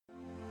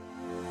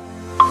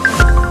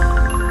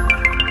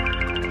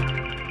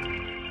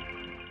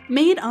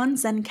Made on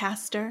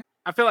Zencaster.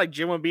 I feel like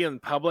Jim would be in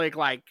public,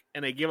 like,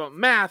 and they give him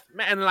math,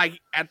 and like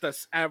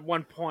at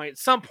one point,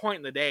 some point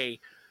in the day,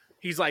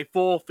 he's like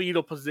full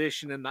fetal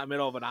position in the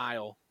middle of an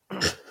aisle,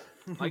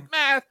 like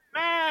math.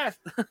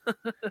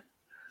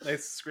 Like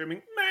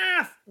screaming,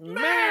 math.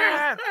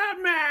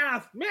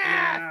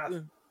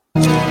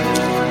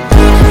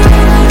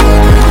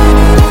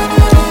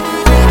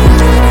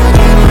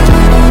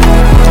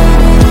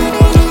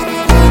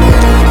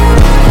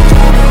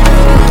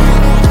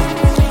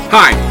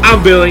 Hi,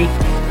 I'm Billy.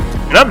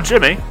 And I'm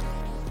Jimmy.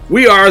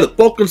 We are the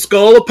Folk and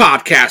Skull of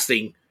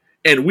podcasting,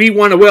 and we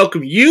want to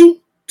welcome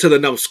you to the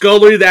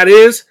numbskullery that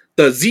is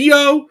the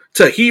Zio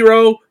to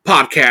Hero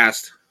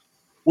podcast.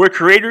 Where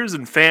creators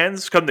and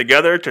fans come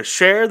together to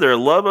share their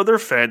love of their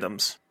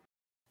fandoms.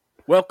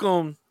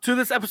 Welcome to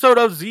this episode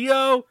of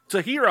Zio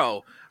to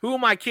Hero. Who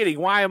am I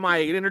kidding? Why am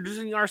I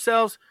introducing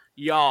ourselves?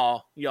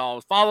 Y'all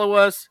follow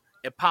us.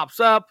 It pops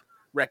up.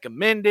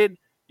 Recommended.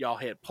 Y'all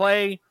hit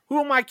play. Who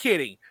am I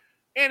kidding?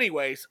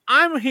 Anyways,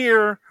 I'm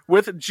here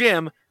with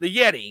Jim, the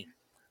Yeti.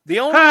 The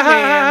only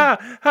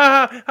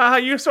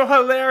man... You're so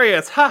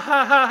hilarious. Ha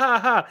ha ha ha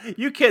ha.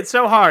 You kid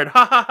so hard.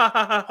 Ha ha ha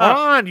ha ha.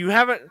 Hold on,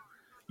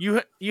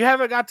 you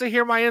haven't got to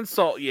hear my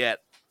insult yet.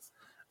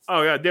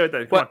 Oh yeah, do it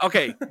then. But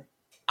okay,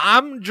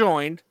 I'm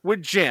joined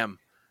with Jim,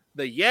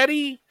 the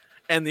Yeti,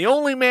 and the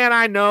only man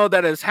I know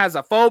that has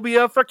a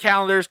phobia for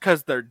calendars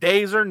because their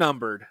days are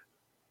numbered.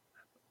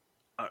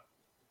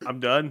 I'm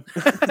done.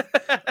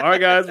 All right,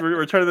 guys,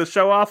 we're turning the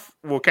show off.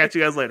 We'll catch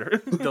you guys later.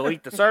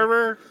 Delete the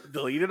server.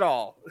 Delete it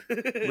all.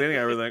 Deleting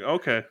everything.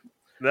 Okay,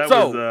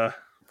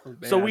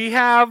 so we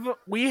have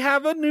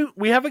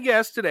a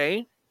guest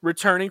today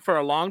returning for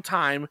a long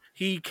time.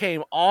 He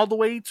came all the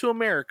way to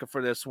America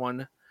for this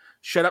one.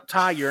 Shut up,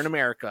 Ty. You're in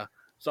America.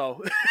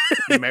 So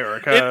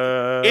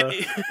America.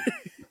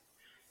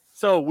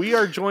 So we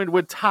are joined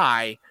with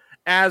Ty,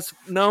 as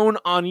known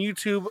on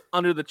YouTube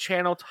under the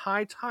channel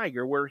Ty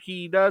Tiger, where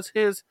he does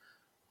his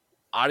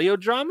audio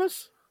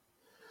dramas.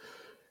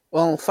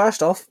 Well,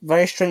 first off,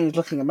 very strange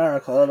looking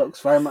America. That looks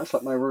very much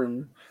like my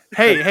room.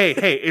 Hey,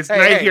 it's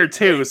night here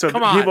too, so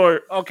people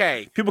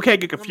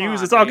can't get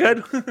confused. It's all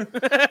good.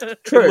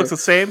 True. It looks the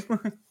same.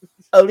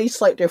 Only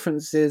slight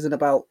difference is in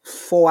about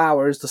 4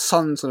 hours, the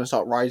sun's going to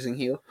start rising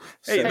here.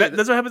 Hey,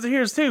 that's what happens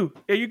here too.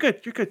 Yeah, you're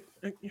good.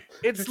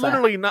 It's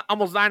literally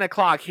almost 9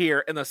 o'clock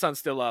here, and the sun's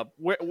still up.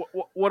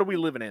 What are we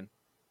living in?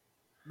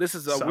 This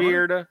is a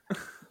weird.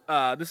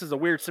 This is a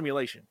weird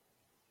simulation.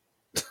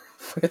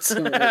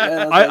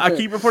 I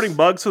keep reporting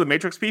bugs to the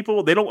Matrix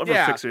people. They don't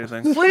ever fix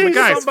anything. Please,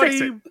 guys, somebody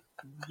fix it.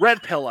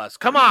 red pill us.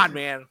 Come on,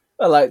 man.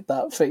 I like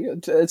that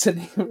thing. It's a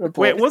report.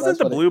 Wait, wasn't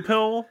the blue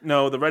pill?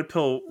 No, the red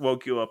pill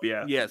woke you up.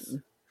 Yeah. Yes.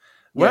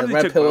 Yeah, the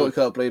red pill woke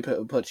up, blue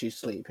pill put you to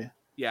sleep.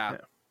 Yeah.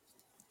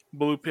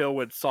 Blue pill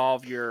would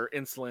solve your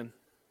insulin.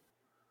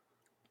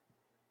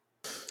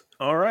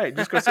 All right,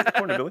 just go sit in the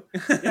corner, Billy.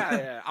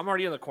 Yeah. I'm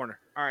already in the corner.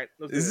 All right.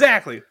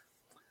 Exactly.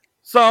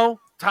 So,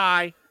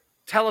 Ty,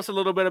 tell us a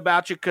little bit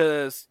about you,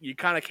 because you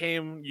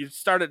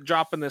started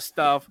dropping this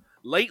stuff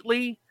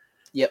lately.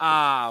 Yep.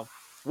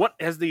 What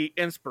has the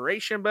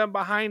inspiration been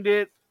behind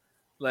it?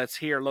 Let's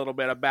hear a little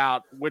bit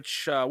about what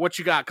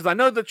you got, because I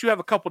know that you have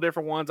a couple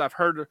different ones. I've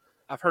heard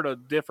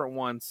of different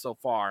ones so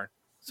far,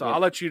 so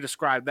I'll let you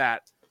describe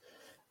that.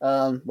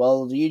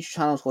 Well, the YouTube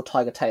channel is called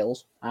Tiger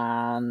Tales,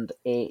 and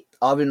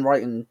I've been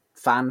writing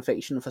fan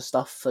fiction for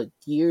stuff for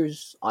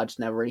years. I just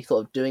never really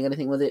thought of doing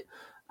anything with it.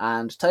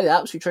 And to tell you the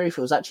absolute truth,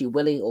 it was actually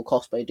Willie, or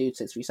Cosplay Dude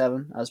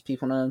 637, as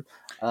people know him.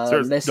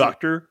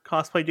 Dr.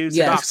 Cosplay Dude?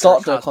 Yeah,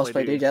 Dr.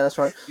 Cosplay Dude, yeah, that's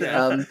right.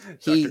 Yeah.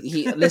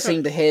 He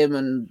listening to him,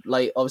 and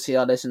like obviously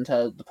I listened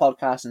to the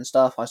podcast and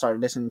stuff. I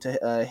started listening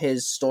to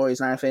his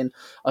stories and everything.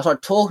 I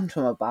started talking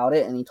to him about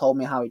it, and he told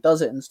me how he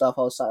does it and stuff.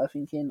 I was started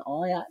thinking,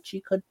 I actually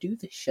could do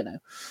this,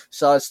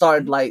 So I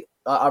started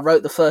I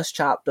wrote the first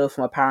chapter for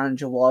my Power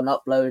Ranger one,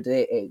 uploaded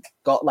it. It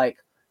got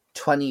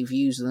 20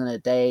 views within a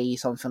day,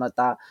 something like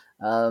that.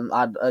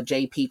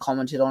 JP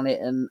commented on it,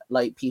 and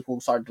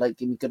people started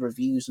giving me good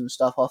reviews and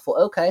stuff. I thought,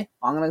 okay,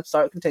 I'm gonna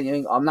start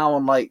continuing. I'm now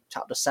on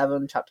chapter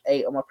 7, chapter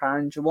 8 on my Power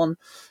Ranger one,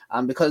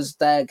 and because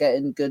they're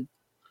getting good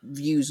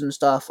views and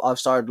stuff, I've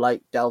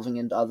started delving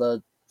into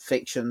other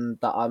fiction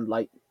that I'm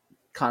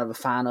kind of a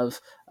fan of.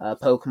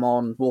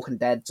 Pokemon, Walking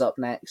Dead's up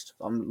next.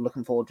 I'm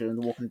looking forward to doing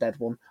the Walking Dead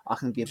one. I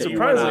can give it.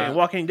 Surprisingly, in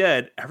Walking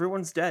Dead,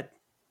 everyone's dead.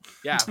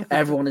 Yeah,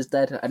 everyone is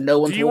dead, and no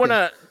one's. Do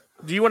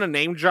you want to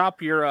name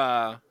drop your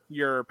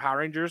Power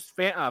Rangers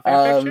fan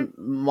fiction?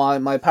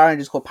 My Power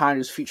Rangers is called Power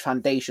Rangers Future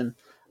Foundation,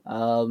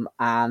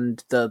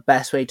 and the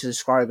best way to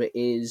describe it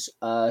is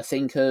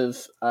think of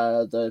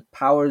the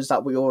powers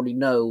that we already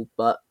know,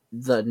 but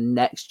the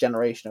next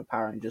generation of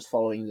Power Rangers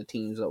following the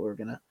teams that we're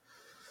gonna.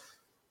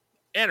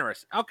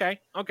 Interesting. Okay.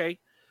 Okay.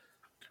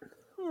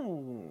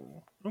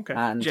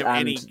 And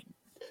Jim,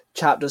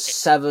 chapter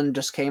 7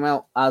 just came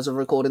out as of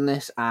recording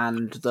this,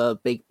 and the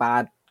big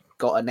bad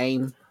got a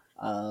name.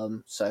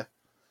 So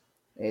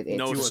it's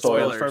no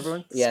spoilers for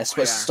everyone. Yeah,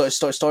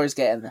 stories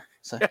getting there.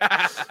 So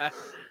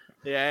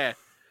yeah.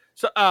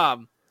 So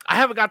I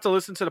haven't got to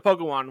listen to the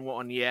Pokemon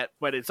one yet,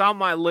 but it's on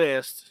my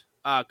list.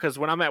 Because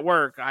when I'm at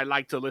work, I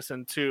like to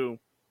listen to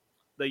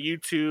the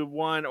YouTube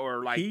one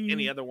or like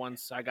any other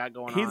ones I got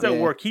going on. He's at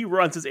work. He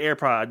runs his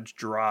AirPods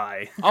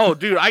dry. Oh,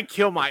 dude, I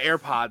kill my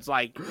AirPods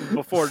like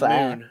before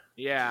Fair. noon.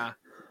 Yeah.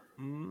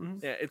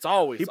 Yeah, it's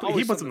always. He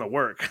puts them to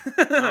work.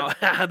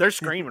 Oh, they're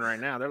screaming right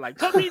now. They're like,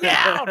 "Put me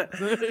down! I'm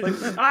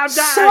dying!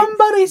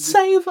 Somebody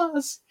save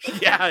us!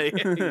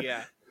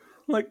 Yeah.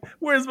 Like,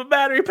 where's my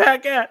battery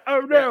pack at? Oh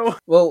no!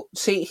 Well,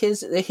 see,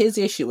 here's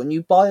the issue. When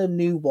you buy a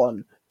new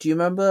one, do you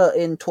remember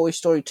in Toy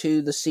Story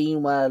 2 the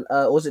scene where,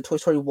 or was it Toy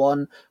Story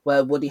 1,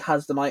 where Woody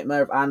has the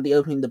nightmare of Andy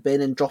opening the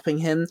bin and dropping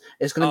him?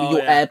 It's going to be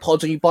your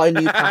AirPods. When you buy a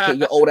new packet,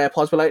 your old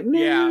AirPods were like,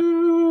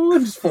 no,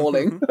 just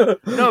falling.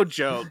 No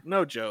joke.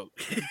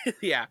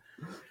 Yeah.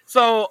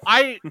 So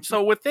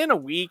within a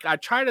week, I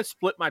try to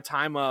split my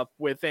time up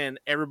within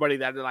everybody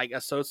that like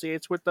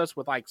associates with us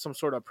with like some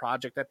sort of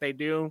project that they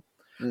do.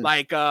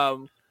 Like I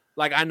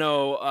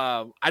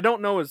know I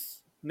don't know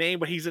his name,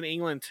 but he's in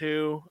England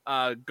too.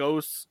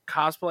 Ghost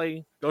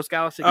Cosplay, Ghost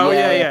Galaxy. Oh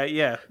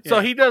yeah.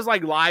 So he does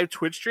like live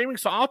Twitch streaming.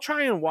 So I'll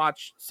try and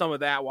watch some of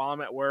that while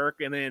I'm at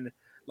work, and then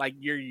like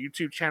your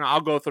YouTube channel,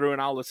 I'll go through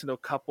and I'll listen to a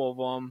couple of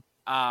them.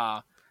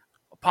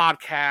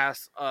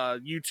 Podcasts,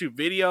 YouTube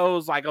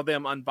videos like of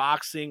them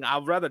unboxing.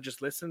 I'd rather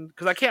just listen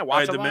because I can't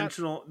watch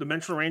Dimensional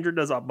Ranger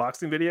does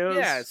unboxing videos.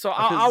 Yeah, so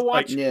I'll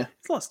watch. It's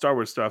a lot of Star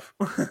Wars stuff.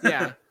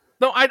 Yeah.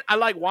 No, I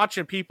like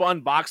watching people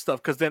unbox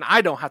stuff because then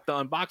I don't have to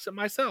unbox it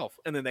myself,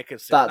 and then they can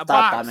sit in the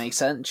box. That makes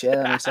sense. Yeah,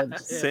 that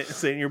makes sense.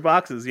 Sit in your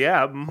boxes.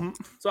 Yeah. Mm-hmm.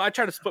 So I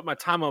try to split my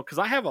time up because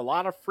I have a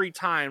lot of free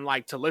time,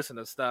 like to listen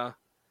to stuff.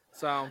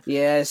 So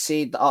yeah,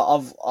 see,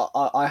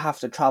 I have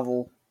to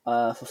travel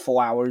for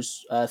 4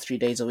 hours, 3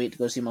 days a week to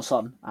go see my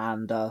son,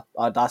 and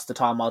that's the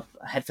time I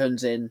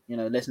headphones in,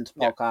 listen to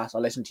podcasts. I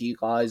listen to you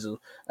guys,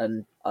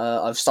 and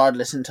I've started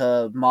listening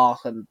to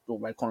Mark and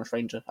Red Corner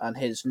Stranger and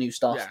his new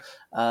stuff,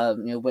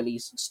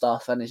 Willie's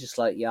stuff, and it's just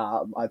like,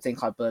 I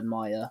think I burned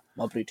my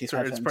my Bluetooth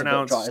headphones. It's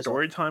pronounced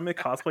Storytime at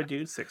Cosplay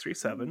Dude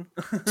 637.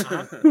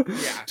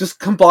 Yeah, just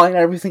combine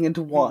everything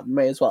into one.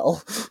 May as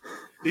well.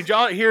 Did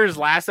y'all hear his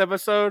last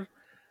episode?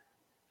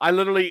 I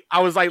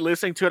was like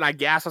listening to it and I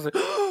gasped. I was like,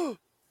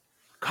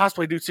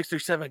 Cosplay Dude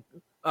 637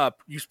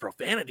 use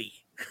profanity.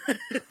 I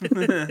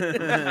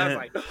was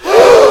like,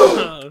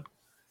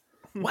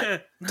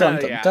 what? Dun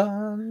dun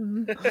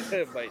dun. But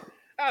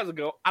that was a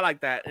go. I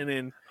like that. And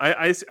then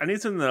I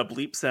need some of the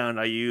bleep sound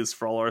I use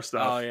for all our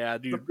stuff. Oh yeah,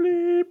 dude. The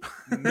bleep.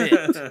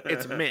 Mint.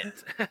 It's mint.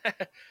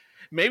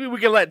 Maybe we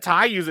can let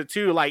Ty use it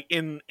too, like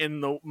in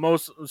the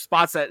most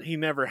spots that he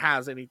never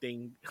has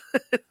anything.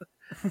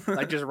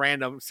 Like just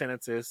random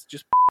sentences.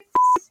 Just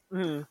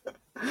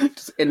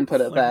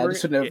input it there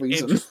just for no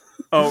reason.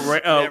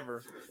 Right. Oh,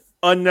 never.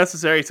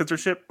 Unnecessary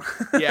censorship.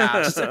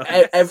 Yeah. Just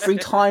every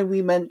time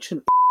we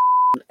mention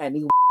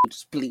anyone,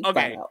 just bleep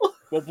that out.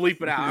 We'll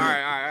bleep it out. All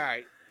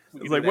right.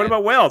 It's like, what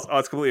about Wales? Oh,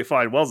 it's completely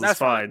fine. Wales is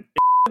fine.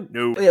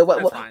 No. Yeah,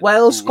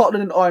 Wales,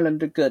 Scotland, and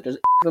Ireland are good. Just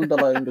them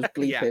below and just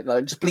bleep it.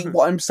 Like, just bleep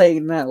what I'm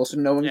saying now, so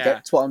no one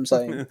gets what I'm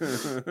saying.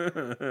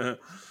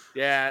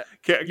 Yeah.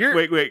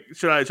 Wait.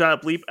 Should I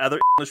bleep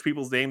other English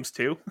people's names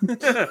too?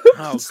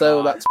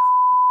 So that's.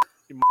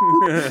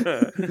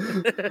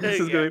 This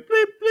is going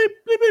bleep bleep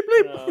bleep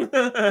bleep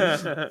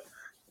bleep.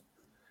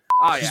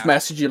 Just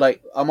message you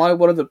like, am I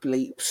one of the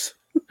bleeps?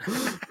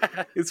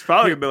 It's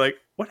probably gonna be like,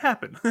 what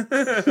happened?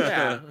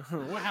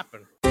 What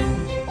happened?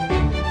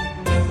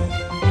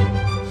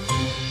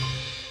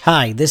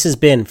 Hi, this is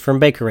Ben from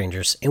Baker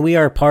Rangers, and we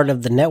are a part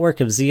of the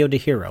network of Zio to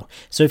Hero.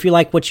 So if you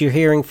like what you're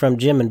hearing from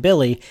Jim and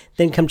Billy,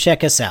 then come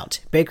check us out.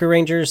 Baker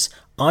Rangers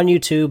on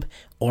YouTube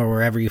or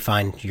wherever you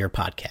find your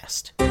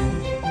podcast.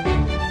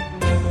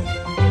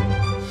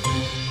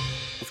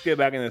 Let's get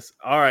back in this.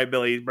 All right,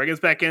 Billy, bring us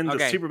back into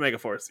Super Mega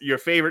Force, your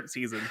favorite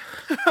season.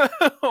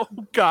 Oh,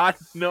 God,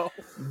 no.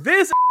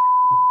 This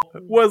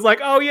was like,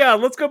 oh yeah,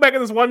 let's go back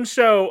in this one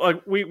show.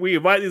 Like we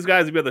invite these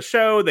guys to be on the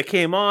show. They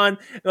came on.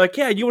 They're like,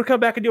 yeah, you want to come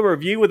back and do a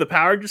review with the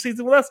Power Ranger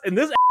season with us? And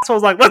this asshole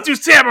was like, let's do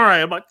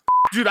Samurai. I'm like,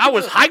 dude, I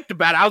was hyped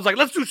about it. I was like,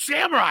 let's do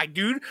Samurai,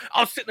 dude.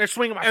 I was sitting there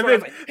swinging my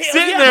sword. Like,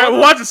 sitting there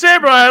watching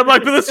Samurai. I'm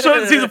like, but this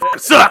season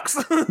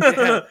sucks.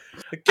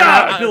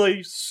 God, Billy,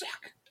 you suck.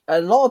 A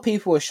lot of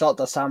people were shocked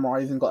that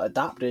Samurai even got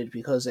adapted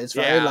because it's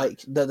very like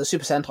the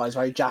Super Sentai is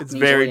very Japanese.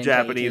 It's very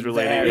Japanese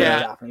related.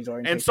 Japanese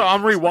oriented. And so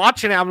I'm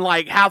rewatching it. I'm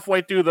like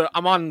halfway through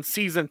I'm on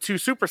season 2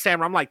 Super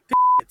Samurai. I'm like,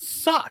 it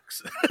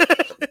sucks.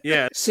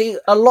 Yeah. See,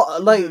 a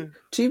lot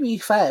to be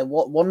fair,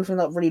 one thing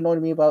that really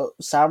annoyed me about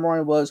Samurai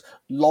was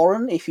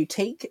Lauren. If you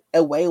take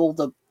away all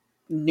the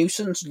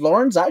nuisance,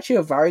 Lauren's actually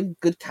a very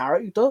good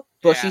character,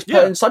 but she's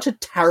put in such a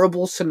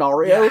terrible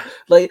scenario.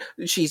 Like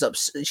she's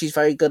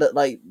very good at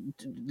like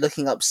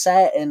looking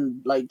upset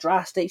and like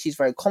drastic. She's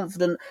very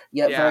confident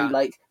yet very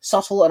like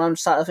subtle. And I'm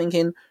sat there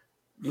thinking,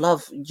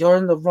 love, you're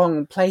in the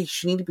wrong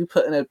place. You need to be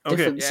put in a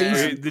different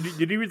season.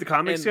 Did you read the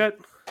comics yet?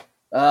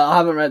 I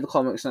haven't read the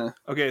comics now.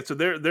 Okay, so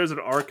there's an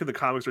arc in the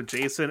comics where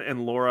Jason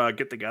and Laura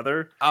get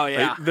together. Oh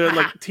yeah, Like, they're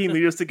like team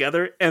leaders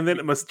together, and then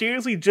it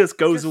mysteriously just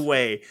goes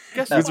away.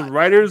 Guess Because the what?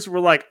 writers were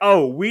like,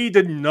 "Oh, we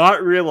did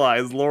not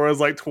realize Laura's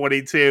like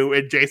 22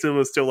 and Jason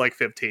was still like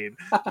 15."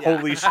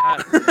 Holy shit!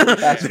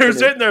 That's They're pretty-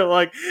 sitting there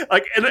like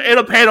in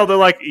a panel. They're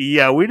like,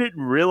 "Yeah, we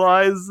didn't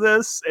realize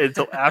this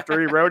until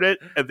after he wrote it,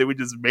 and then we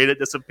just made it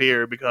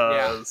disappear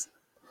because."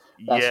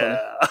 That's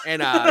And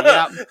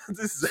yeah, This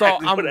is So,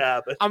 exactly what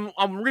happened. I'm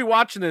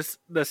rewatching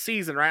the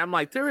season, right? I'm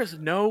like, there is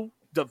no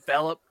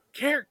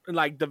character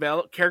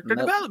Nope.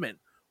 development.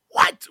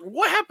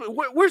 What happened?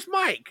 Where's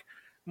Mike?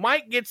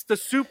 Mike gets the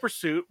super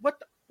suit. What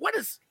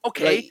is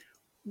okay?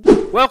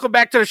 Welcome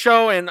back to the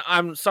show, and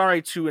I'm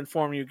sorry to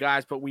inform you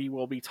guys, but we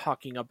will be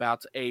talking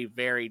about a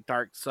very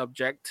dark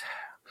subject: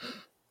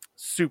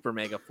 Super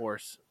Mega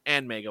Force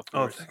and Mega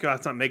Oh, Force. thank God,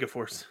 it's not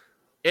Megaforce.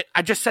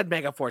 I just said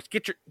Mega Force.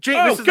 Get your Jay.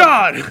 Oh, This is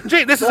God!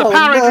 Jay, this is Oh, a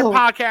Power Ranger no.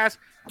 podcast.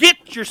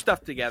 Get your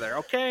stuff together,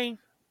 okay?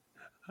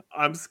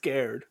 I'm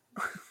scared.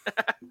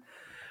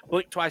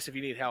 Blink twice if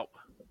you need help.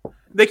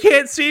 They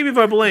can't see me if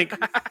I blink.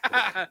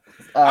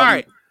 All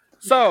right.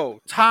 So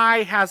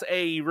Ty has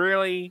a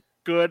really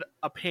good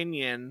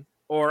opinion,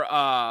 or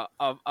of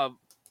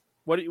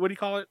what do you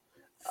call it?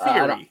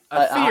 Theory.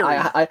 A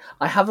theory.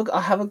 I have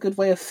a good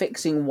way of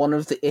fixing one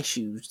of the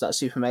issues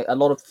that a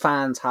lot of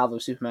fans have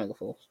of Super Mega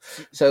Force.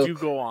 So, You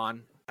go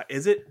on.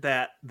 Is it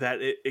that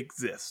it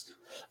exists?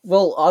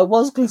 well, I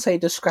was going to say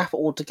to scrap it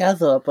all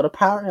together, but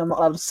apparently I'm not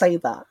allowed to say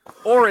that.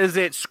 Or is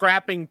it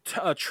scrapping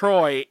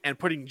Troy and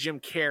putting Jim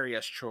Carrey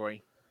as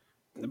Troy?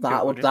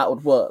 That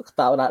would work.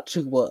 That would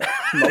actually work.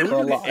 Not Did we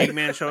gonna get lie.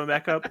 Eggman showing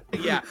back up?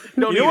 Yeah.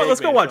 You know what? Let's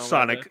go watch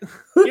Sonic.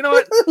 You know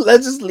what?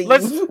 Let's just leave.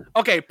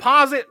 Okay,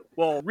 pause it.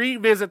 We'll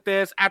revisit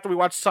this after we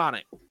watch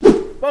Sonic.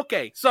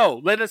 Okay,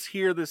 so let us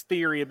hear this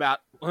theory about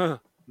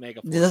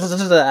Mega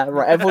Force.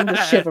 Right, everyone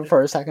just shiver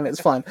for a second.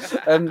 It's fine.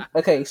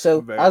 Okay,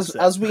 so Very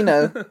as we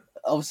know,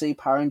 obviously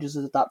Power Rangers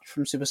is adapted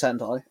from Super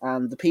Sentai,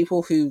 and the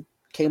people who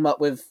came up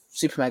with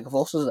Super Mega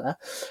Force was there.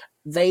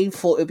 They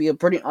thought it'd be a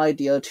brilliant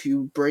idea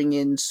to bring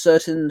in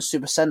certain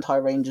Super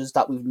Sentai Rangers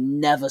that we've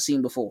never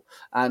seen before.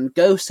 And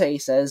Gosei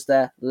says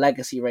they're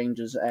legacy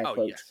Rangers, air Oh,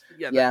 quotes.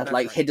 yes. That's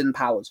like right. hidden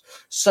powers.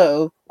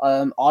 So,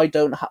 I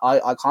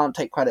can't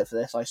take credit for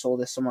this. I saw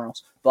this somewhere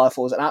else, but I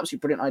thought it was an absolutely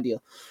brilliant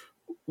idea.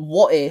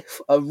 What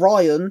if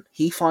Orion,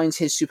 he finds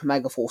his Super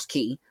Mega Force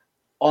key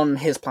on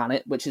his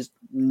planet, which is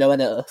nowhere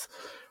near Earth?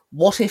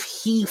 What if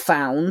he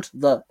found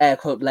the air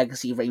quote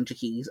legacy Ranger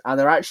keys, and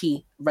they're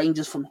actually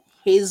Rangers from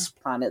his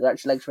planet? They're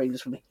actually legacy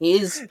Rangers from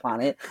his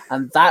planet,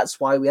 and that's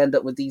why we end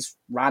up with these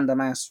random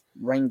ass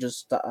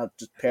Rangers that are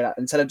just appeared out.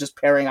 Instead of just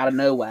appearing out of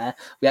nowhere,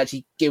 we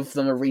actually give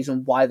them a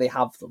reason why they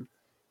have them.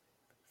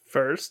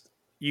 First,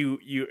 you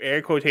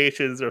air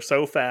quotations are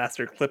so fast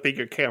you're clipping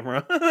your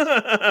camera.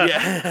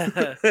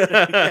 Yeah.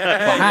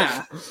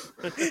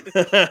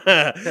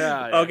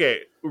 Yeah.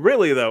 Okay,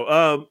 really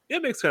though,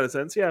 it makes kind of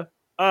sense, yeah.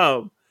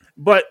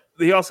 But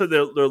they also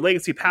their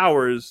legacy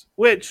powers,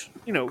 which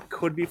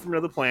could be from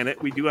another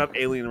planet. We do have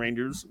alien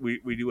rangers.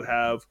 We do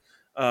have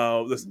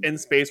this in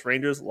space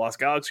rangers, Lost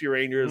Galaxy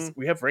Rangers. Mm-hmm.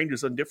 We have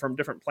rangers from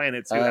different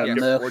planets who have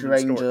different Mercury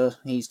origin stories. Ranger,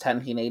 he's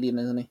technically an alien,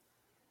 isn't he?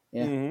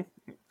 Yeah.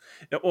 Mm-hmm.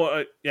 Yeah,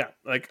 well,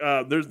 like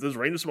there's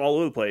rangers from all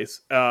over the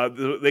place.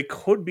 They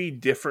could be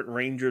different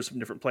rangers from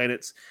different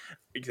planets.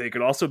 They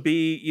could also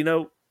be,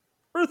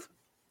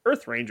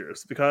 Earth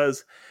Rangers,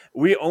 because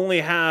we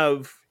only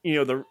have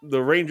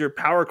the Ranger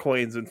power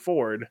coins in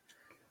Ford.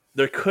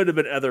 There could have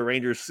been other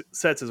Ranger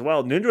sets as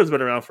well. Ninja's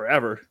been around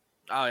forever.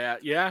 Oh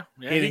yeah.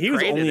 And he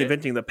was only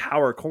inventing the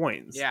power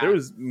coins. Yeah. There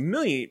was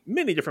many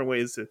different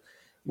ways to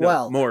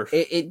morph.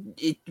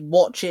 It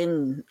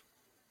watching,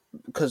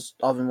 because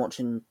I've been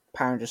watching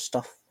Power Rangers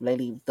stuff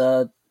lately.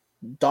 The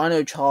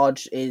Dino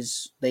Charge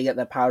they get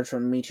their powers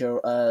from meteor.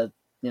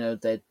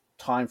 Their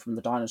time from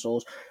the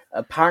dinosaurs.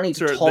 Apparently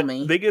to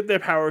Tommy, they get their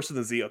powers to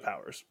the Zeo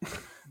powers.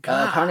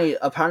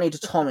 apparently to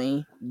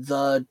Tommy,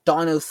 the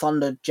Dino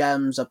Thunder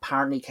gems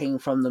apparently came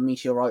from the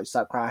meteorites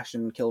that crashed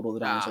and killed all the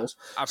dinosaurs.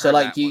 So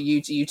like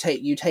you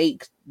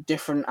take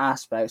different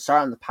aspects.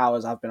 Starting the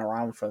powers have been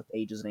around for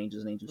ages and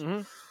ages and ages.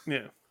 Mm-hmm.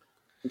 Yeah.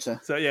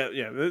 So yeah.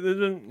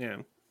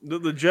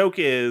 The joke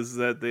is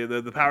that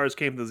the powers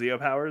came from the Zeo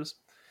powers.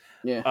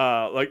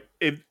 Yeah. Like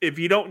if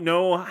you don't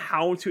know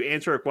how to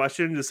answer a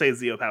question, just say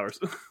Zeo powers.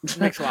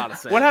 Makes a lot of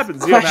sense. What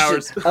happens? Zeo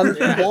powers.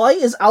 Why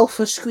is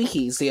Alpha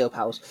Squeaky Zeo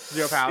powers?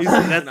 Zero powers.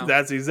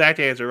 That's the exact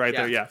answer right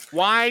there. Yeah.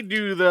 Why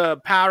do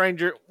Power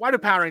Ranger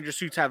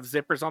suits have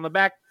zippers on the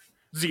back?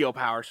 Zeo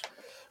powers.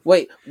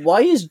 Wait,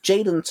 why is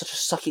Jaden such a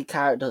sucky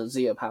character?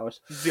 Zeo powers.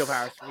 Zeo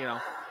powers.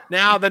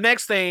 Now the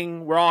next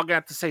thing, we're all gonna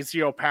have to say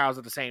Zeo powers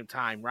at the same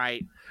time,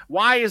 right?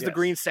 Why is the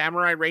Green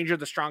Samurai Ranger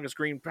the strongest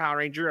Green Power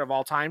Ranger of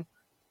all time?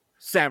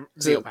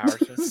 Zeo powers.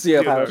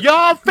 Zeo powers.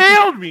 Y'all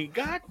failed me.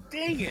 God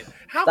dang it!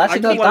 How That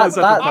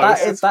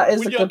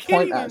is a good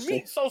point.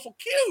 Actually, social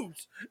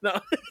cues. No.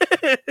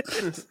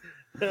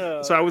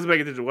 So I was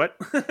making attention to what?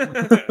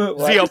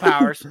 Zeo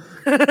powers.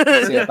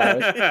 Zeo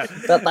powers.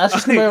 That's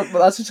just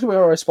gonna be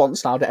our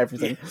response now to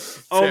everything.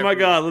 Oh my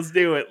god, let's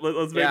do it.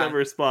 Let's make Yeah. that a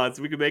response.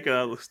 We can make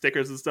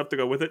stickers and stuff to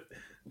go with it.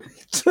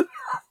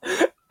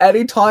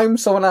 Anytime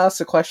someone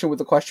asks a question with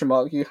a question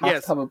mark, you have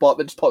Yes. to have a bot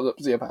that just pops up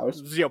Zeo powers.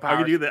 Zeo I powers.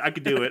 can do that. I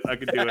can do it.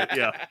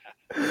 Yeah.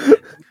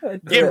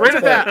 Get rid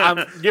of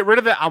that. Get rid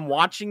of that. I'm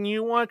watching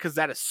you one because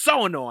that is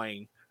so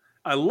annoying.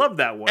 I love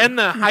that one. And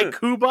the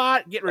haiku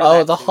bot. Get rid of Oh,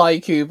 that. the too.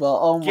 haiku bot.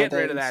 Oh my Get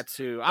rid of days. that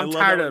too. I I'm love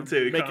tired that one of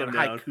too. making Calm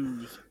down.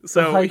 haikus.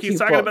 So The he's haiku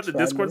talking about bots, the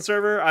man. Discord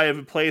server. I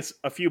have placed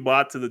a few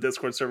bots in the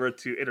Discord server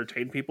to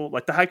entertain people,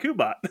 like the haiku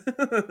bot.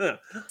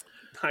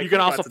 You can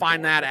also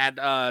find that at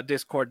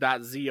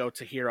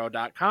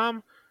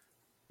discord.zeotahero.com.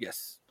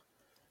 Yes.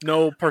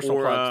 No personal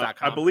or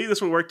plugs.com. I believe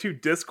this will work too.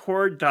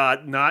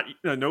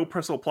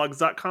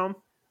 Discord.nopersonalplugs.com.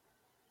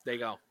 There you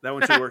go. That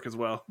one should work as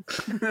well.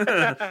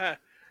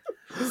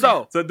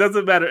 So So it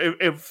doesn't matter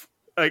if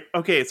like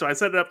okay. So I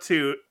set it up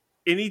to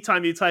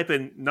anytime you type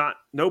in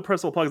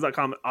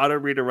nopersonalplugs.com, auto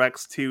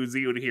redirects to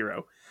Zeo to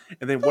Hero,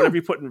 and then whatever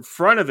you put in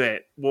front of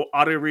it will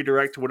auto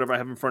redirect to whatever I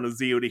have in front of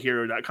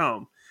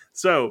zeotahero.com.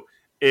 So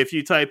if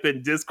you type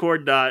in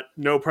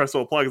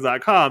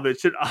discord.nopersonalplugs.com, it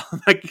should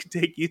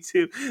automatically take you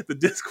to the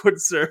Discord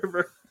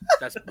server.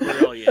 that's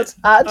brilliant. That's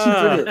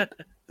actually brilliant.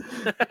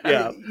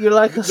 Yeah, You're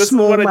like a this is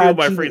small what I do mad in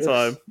my free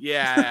genius. time.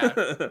 Yeah.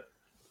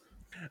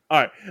 All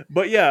right,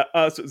 but yeah,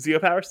 so Zeo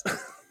powers. Zeo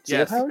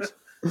Yes. powers?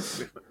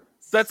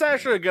 That's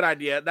actually a good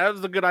idea. That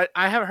was a good. I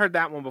haven't heard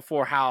that one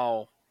before.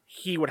 How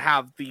he would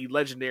have the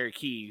legendary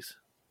keys.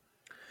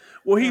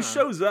 Well, he Yeah.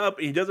 shows up.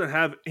 He doesn't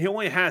have. He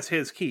only has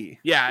his key.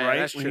 Yeah, right.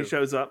 that's when true. he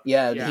shows up.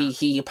 Yeah, Yeah.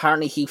 he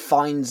apparently he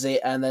finds it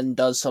and then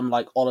does some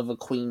like Oliver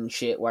Queen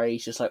shit where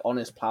he's just like on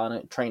his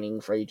planet training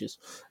for ages,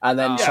 and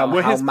then Yeah, Yeah, somehow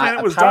well, his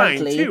planet was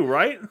dying apparently too,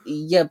 right?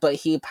 yeah, but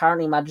he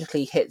apparently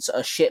magically hits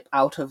a ship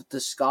out of the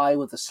sky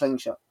with a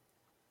slingshot.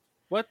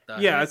 What the?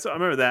 Yeah, heck? I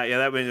remember that. Yeah,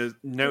 that was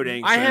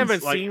noting. I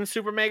haven't seen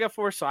Super Mega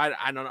Force, so I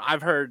don't know.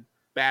 I've heard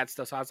bad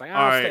stuff, so I was like, All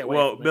I'll stay right, away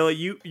well, from it.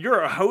 Billy,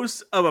 you're a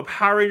host of a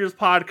Power Rangers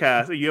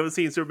podcast, and you haven't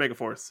seen Super Mega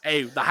Force.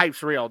 Hey, the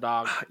hype's real,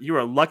 dog. You're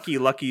a lucky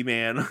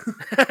man.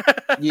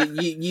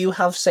 You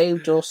have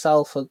saved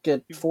yourself a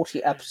good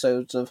 40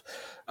 episodes of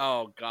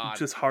Oh God. It's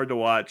just hard to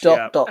watch. Dot,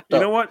 yeah, dot, you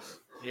dot. know what?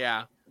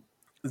 Yeah.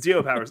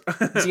 Zeo powers.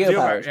 Zeo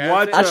powers. Yeah,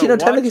 Watch, Actually, no,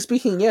 watch- technically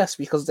speaking, yes,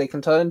 because they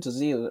can turn to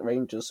Zeo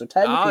Rangers. So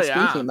technically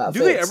yeah. speaking, that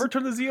Do fits. they ever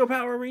turn the Zeo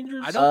Power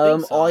Rangers? I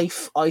don't think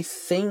so. I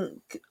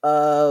think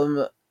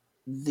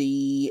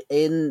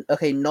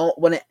not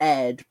when it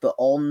aired, but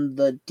on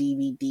the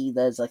DVD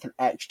there's like an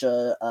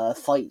extra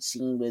fight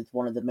scene with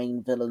one of the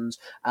main villains,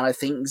 and I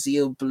think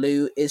Zeo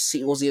Blue is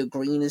seen or Zeo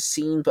Green is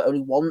seen, but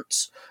only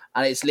once,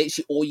 and it's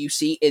literally all you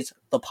see is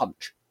the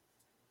punch.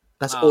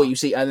 That's all you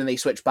see, and then they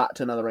switch back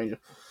to another Ranger.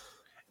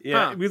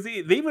 Yeah, Huh. because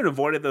they even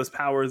avoided those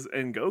powers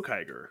in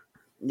Gokaiger.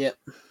 Yep.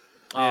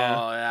 Oh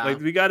yeah. Like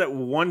we got it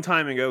one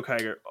time in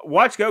Gokaiger.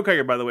 Watch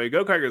Gokaiger, by the way.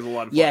 Gokaiger is a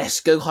lot of fun. Yes,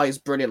 Gokai is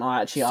brilliant.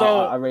 I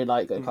really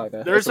like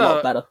Gokai. there's It's a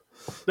lot better.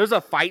 There's a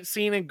fight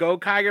scene in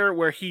Gokaiger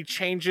where he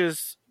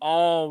changes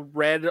all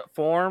red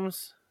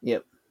forms.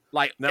 Yep.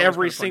 Like That was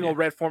every kinda fun, single yeah.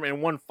 red form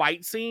in one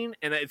fight scene,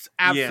 and it's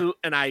absolute.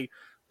 And I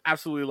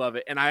absolutely love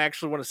it, and I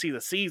actually want to see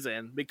the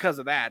season because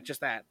of that.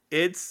 Just that.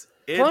 It's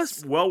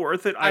Plus, well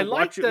worth it. I I like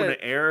watched it when that it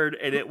aired,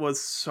 and it was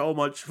so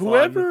much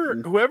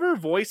fun. Whoever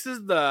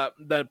voices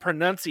the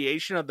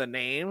pronunciation of the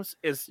names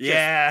is just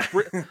yeah,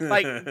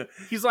 like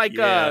he's like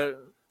Yeah.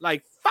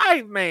 like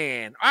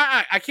 5-man.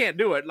 I can't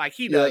do it like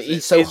he Yeah, does. he's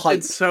it. so it's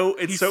hyped.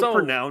 it's He's so so-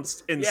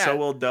 pronounced and yeah. so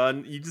well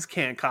done. You just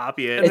can't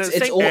copy it. And It's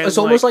the same- it's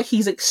almost like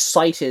he's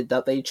excited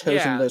that they've chosen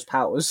Yeah. those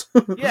powers.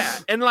 Yeah,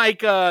 and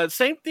like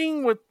same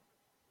thing with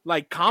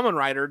like Kamen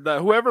Rider. The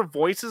whoever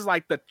voices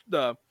like the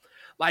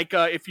like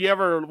if you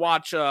ever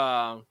watch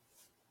like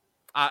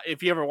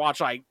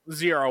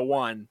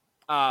 01,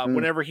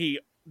 whenever he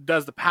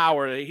does the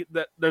power,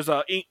 there's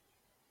a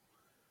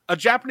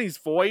Japanese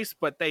voice,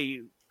 but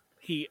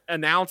he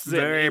announces it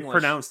in very English.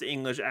 pronounced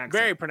English accent.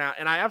 Very pronounced,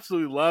 and I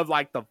absolutely love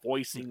like the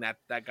voicing that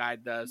guy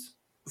does.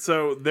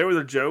 So there was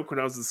a joke when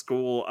I was in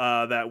school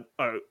that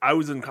I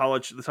was in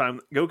college at the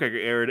time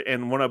Gokaiger aired,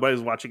 and one of my buddies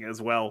was watching it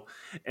as well.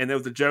 And there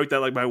was a joke that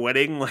like my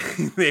wedding, like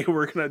they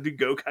were gonna do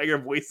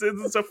Gokaiger voices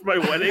and stuff for my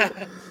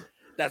wedding.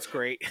 That's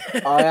great.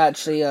 I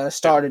actually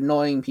started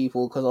annoying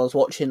people because I was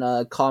watching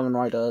Kamen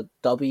Rider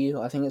W,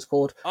 I think it's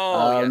called.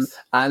 Oh yes.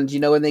 And you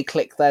know when they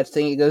click that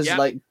thing, it goes Yep.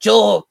 like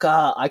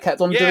Joker. I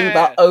kept on doing Yeah.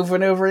 that over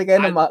and over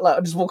again. I'm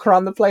like just walking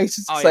around the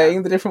place Oh,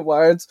 saying the different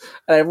words,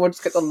 and everyone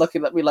just kept on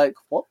looking at me like,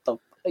 "What the f-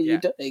 are you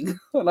Yeah. doing?"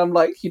 And I'm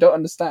like, "You don't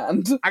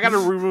understand." I gotta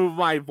remove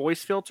my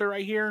voice filter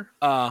right here.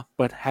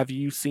 But have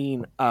you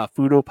seen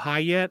Fudo Pie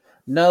yet?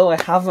 No,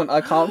 I haven't.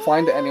 I can't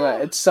find it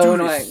anywhere. It's so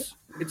Dude, annoying.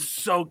 it's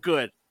so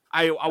good.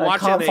 I I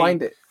watch can't it.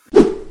 find it.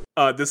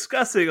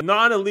 Discussing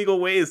non-illegal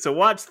ways to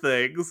watch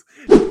things.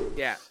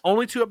 Yeah,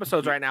 only 2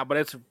 episodes right now, but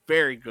it's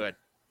very good.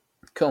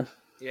 Cool.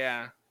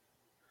 Yeah,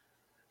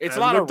 it's As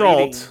a lot an of adult,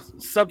 reading,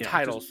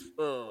 subtitles.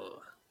 Ugh.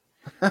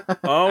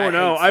 Oh I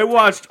no! hate I subtitles.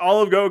 watched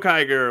all of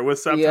Gokaiger with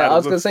subtitles. Yeah, I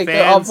was gonna with say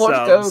fan I've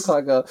watched subs.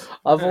 Gokaiger.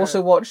 I've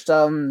also watched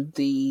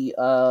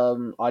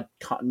I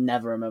can't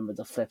never remember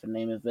the flipping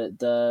name of it.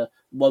 The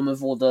one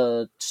with all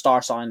the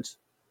star signs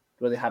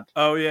where they had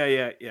Oh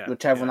yeah.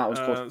 whichever one yeah. that was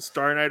called.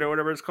 Star Knight or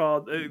whatever it's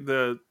called.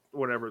 The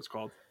whatever it's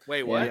called.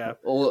 Wait, what? Yeah, Yeah.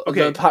 all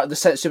Okay. the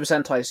Super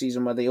Sentai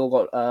season where they all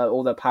got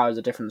all their powers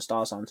are different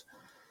star signs.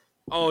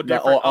 Oh, The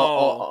different.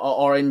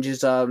 orange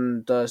is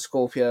the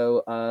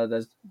Scorpio.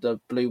 There's the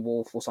Blue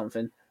Wolf or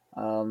something.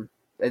 You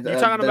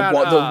talking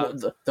about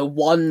the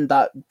one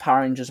that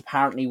Power Rangers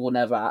apparently will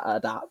never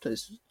adapt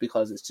is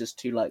because it's just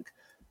too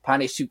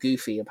apparently it's too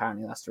goofy.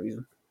 Apparently that's the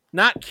reason.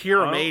 not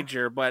Cure Oh.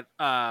 Major, but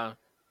Yeah,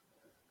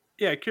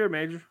 Cure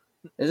Major.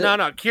 Is it?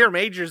 no, Cure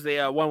Major's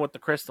the one with the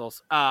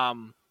crystals.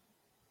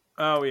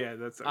 Oh yeah,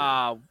 that's.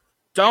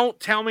 Don't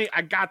tell me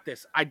I got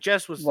this. I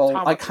just was. Well,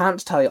 talking I about-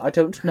 can't tell you. I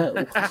don't know.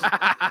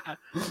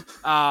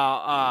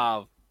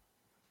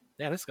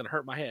 Yeah, this is gonna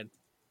hurt my head.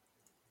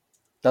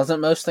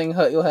 Doesn't most thing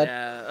hurt your head?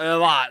 Yeah, a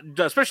lot,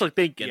 especially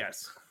thinking.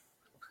 Yes.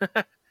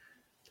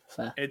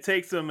 Fair. It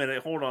takes a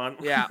minute. Hold on.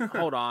 Yeah,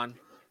 hold on.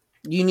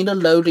 You need a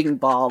loading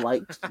bar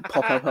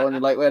pop up on you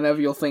whenever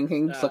you're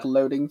thinking. It's like a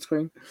loading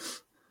screen.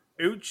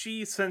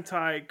 Uchi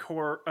Sentai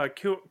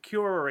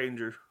Cure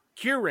Ranger.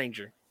 Cure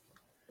Ranger.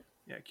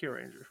 Yeah, Cure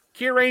Ranger.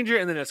 Cure Ranger,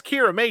 and then it's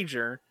Kira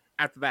Major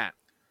after that.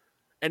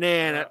 And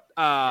then,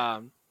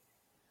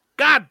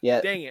 God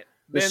Yeah. dang it.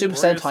 The Then- Super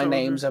Warrior Sentai Soldier.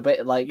 names are a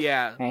bit like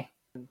Yeah.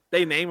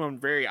 They name them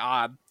very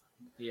odd.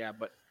 Yeah,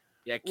 but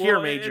yeah, Cure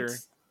Well, Major.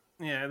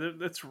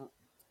 That's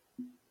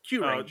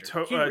Q Ranger.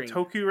 Q Ranger.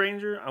 Toku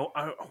Ranger.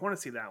 I want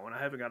to see that one. I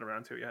haven't got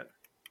around to it yet.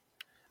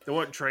 The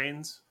one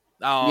trains.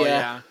 Oh, Yeah.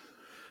 yeah.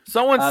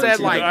 Someone I haven't said,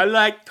 seen like, it. I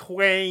like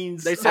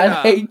trains. They said,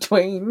 I hate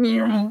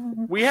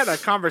Twain. we had a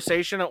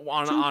conversation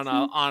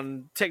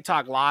on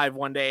TikTok Live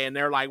one day, and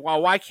they're like,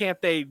 well, why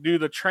can't they do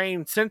the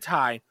train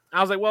Sentai?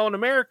 I was like, well, in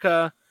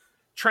America,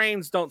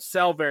 trains don't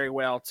sell very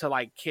well to,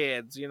 like,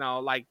 kids,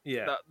 like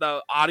Yeah.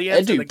 the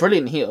audience. They do and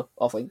brilliant here,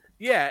 I think.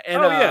 Yeah.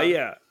 And,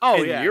 yeah.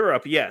 Oh, in yeah.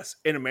 Europe, yes.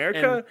 In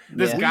America, And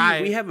this Yeah.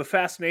 guy, we have a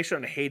fascination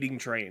on hating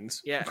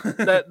trains. yeah,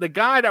 the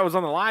guy that was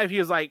on the live, he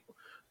was like,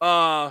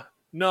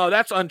 no,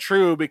 that's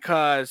untrue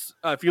because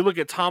if you look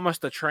at Thomas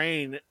the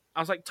Train,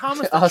 I was like,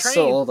 Thomas the I Train?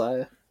 saw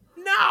that.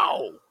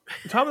 No.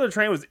 Tom of the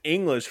Train was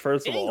English,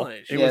 first of all.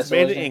 English. It Yeah, was so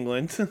made was in it.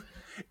 England.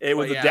 It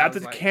was Well, yeah, I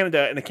adapted was to like-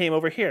 Canada, and it came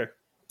over here.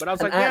 But I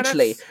was And like, yeah,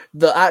 actually, that's...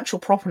 the actual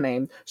proper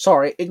name,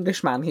 sorry,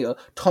 Englishman here,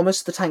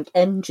 Thomas the Tank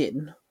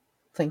Engine.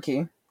 Thank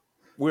you.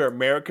 We're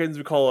Americans.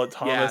 We call it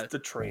Thomas Yeah. the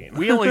Train.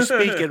 We only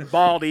speak in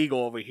bald eagle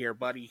over here,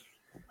 buddy.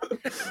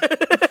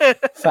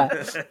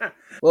 Fact.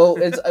 Well,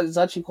 it's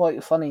actually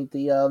quite funny.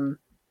 The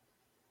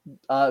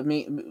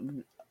me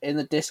in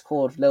the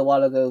Discord a little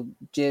while ago,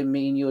 Jim,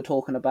 me and you were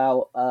talking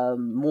about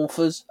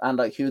morphers and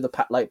like who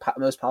the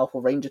most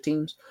powerful Ranger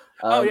teams.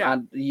 Oh, yeah.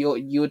 And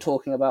you were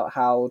talking about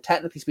how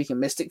technically speaking,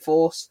 Mystic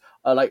Force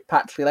are like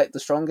practically like the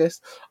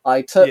strongest.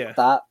 I took Yeah.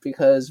 that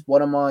because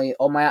on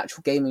my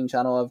actual gaming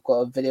channel, I've got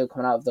a video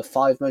coming out of the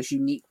 5 most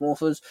unique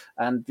morphers,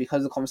 and because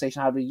of the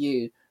conversation I had with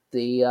you,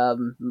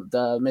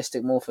 the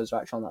Mystic morphers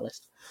are actually on that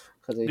list.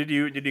 Did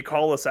you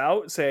call us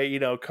out? Say,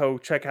 go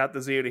check out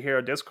the Zero to Hero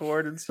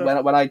Discord and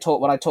stuff. When I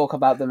talk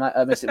about the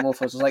Mystic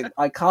Morphos, I was like,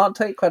 I can't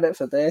take credit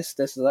for this.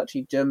 This is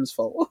actually Jim's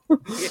fault.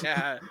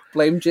 Yeah.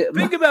 Blame Jim.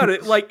 Think about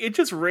it, like it's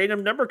just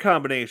random number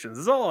combinations.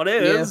 That's all it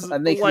Yeah, is.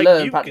 and they can Like,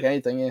 learn you practically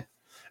anything. Yeah,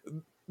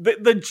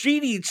 the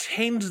genie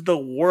changed the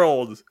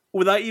world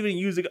without even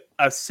using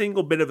a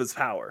single bit of his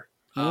power.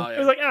 Oh, It yeah.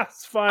 was like,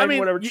 it's fine,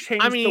 whatever.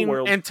 Change the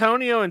world.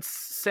 Antonio and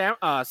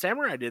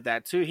Samurai did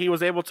that too. He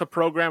was able to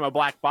program a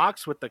black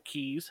box with the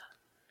keys.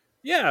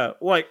 Yeah,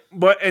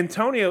 but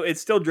Antonio, it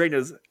still drained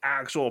his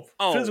actual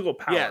physical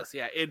power. Yes,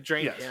 yeah, it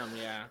drained Yes. him.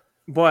 Yeah.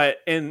 But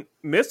in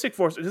Mystic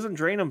Force, it doesn't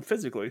drain them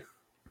physically.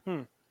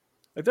 Hmm.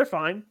 Like they're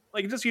fine.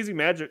 Like just using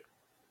magic.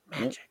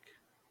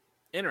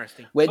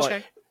 Interesting. Which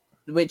Okay.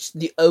 which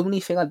the only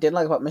thing I didn't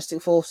like about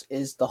Mystic Force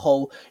is the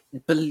whole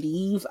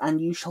believe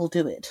and you shall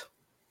do it.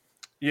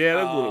 Yeah,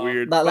 that's a little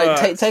weird. That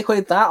but take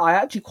away that, I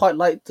actually quite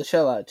liked the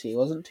show. Actually, it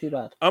wasn't too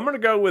bad. I'm gonna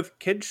go with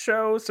kids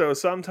show. So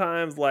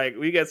sometimes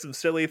we get some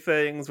silly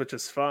things, which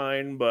is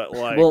fine. But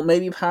Well,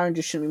 maybe Power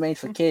Rangers shouldn't be made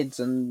for kids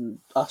and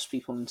us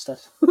people instead.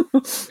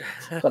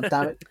 God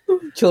damn it,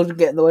 children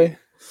get in the way.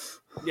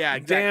 Yeah,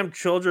 exactly. damn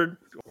children.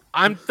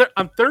 I'm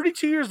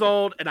 32 years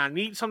old and I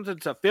need something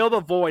to fill the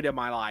void in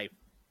my life.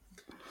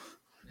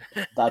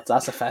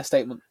 That's a fair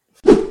statement.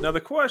 Now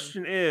the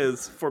question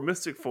is for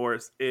Mystic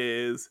Force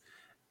is,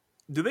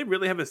 do they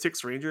really have a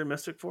 6th Ranger in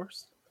Mystic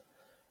Force?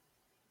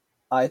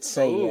 I'd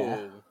say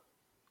yeah.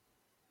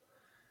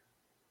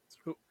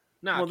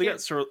 No, Well, they got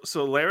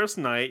Solaris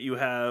Knight. You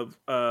have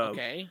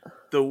okay.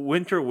 the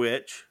Winter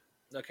Witch,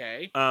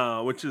 Okay.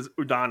 which is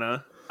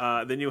Udana.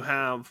 Then you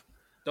have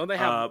Don't they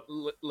have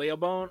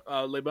Leobone?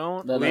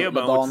 Leobone?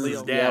 Leobone, which is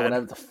his Yeah, dad.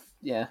 whatever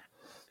yeah.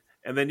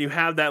 And then you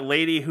have that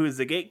lady who's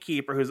the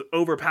gatekeeper, who's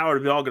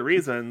overpowered for all good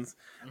reasons,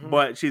 Mhm.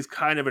 but she's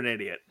kind of an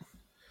idiot.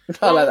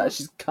 I like that.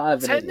 She's kind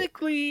of an idiot.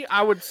 Technically,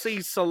 I would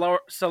see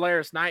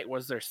Solaris Knight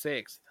was their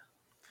 6th.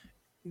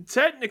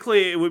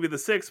 Technically, it would be the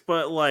 6th,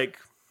 but like, is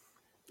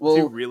he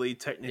Well, really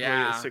technically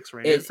Yeah. a 6th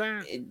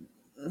ranger?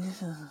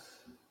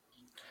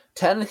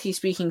 Technically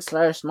speaking,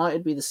 Solaris Knight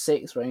would be the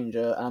 6th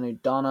ranger,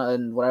 and Udana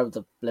and whatever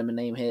the blimmin'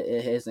 name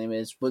his name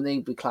is, wouldn't they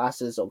be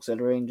classed as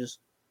auxiliary rangers?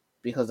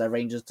 Because they're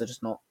rangers, they're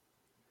just not.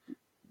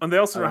 And they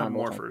also don't have Around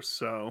all the morphers,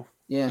 so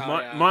Yeah. Oh,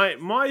 yeah.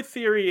 my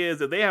theory is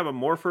that they have a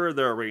morpher,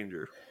 they're a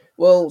ranger.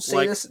 Well, see,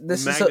 Like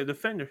this Magna is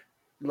Defender.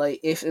 like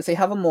if they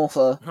have a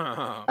morpher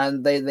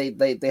and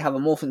they have a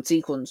morphing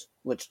sequence,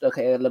 which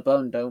okay,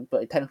 LeBron don't,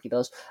 but it technically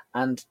does,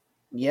 and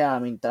yeah, I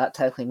mean that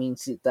technically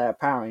means they're a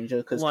Power Ranger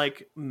because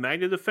Like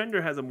Magna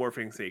Defender has a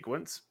morphing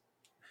sequence.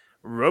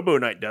 Robo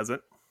Knight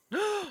doesn't.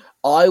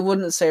 I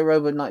wouldn't say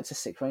Robo Knight's a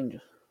 6th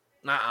ranger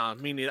Nuh-uh,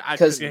 me neither.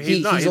 because Yeah,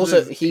 he's not.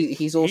 also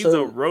He's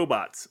a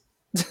robot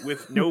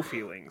with no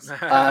feelings.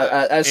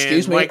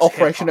 excuse and me, likes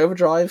Operation hip-hop.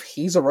 Overdrive.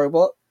 He's a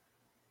robot.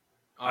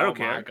 I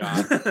don't Oh my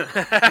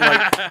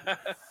care. God.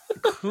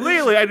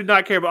 Clearly, I did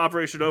not care about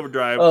Operation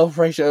Overdrive.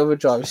 Operation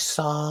Overdrive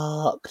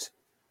sucked.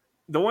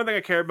 The one thing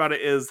I care about it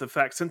is the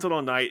fact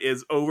Sentinel Knight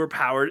is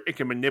overpowered and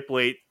can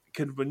manipulate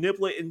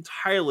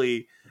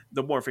entirely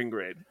the morphing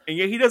grid, and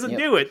yet he doesn't Yep.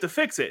 do it to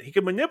fix it. He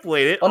can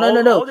manipulate it Oh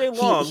all no! day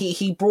long.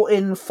 He brought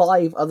in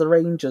 5 other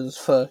rangers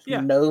for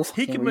Yeah, no he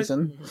fucking can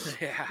reason.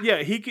 Yeah.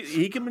 Yeah, he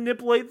can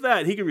manipulate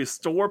that. He can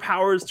restore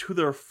powers to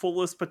their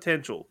fullest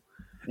potential.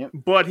 Yep.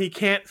 But he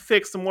can't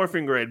fix the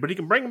morphing grid. But he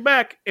can bring them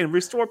back and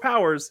restore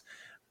powers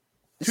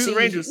to See, the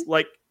Rangers.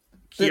 Like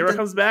the- Kira the-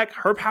 comes back,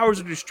 her powers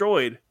are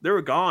destroyed. They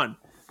were gone.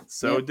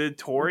 So Yeah. did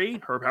Tori.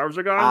 Her powers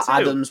are gone too.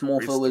 Adam's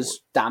morpher Restored. was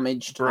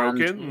damaged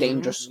Broken. and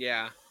dangerous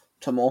Yeah.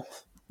 to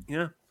morph.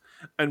 Yeah.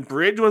 And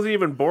Bridge wasn't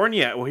even born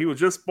yet. Well, he was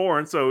just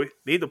born, so he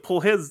need to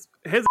pull his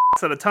ass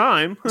at a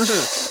time.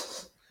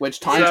 Which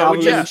time So,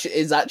 traveling yeah.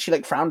 is actually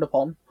like frowned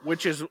upon.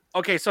 Which is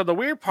okay. So the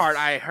weird part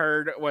I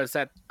heard was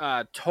that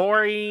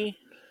Tori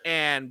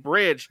and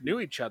Bridge knew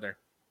each other.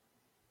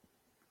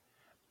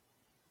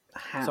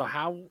 How? So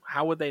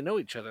how would they know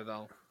each other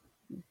though?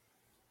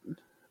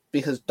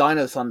 Because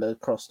Dino Thunder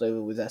crossed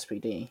over with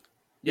SPD.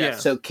 Yeah.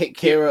 So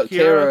Kira-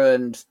 Kira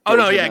and Oh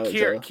no, Bridge yeah, would know each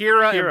Kira, other.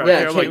 Kira, Kira, and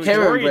Yeah, Bridge. like, Kira and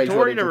Tori, Bridge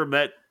Tori would- never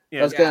met. Yeah,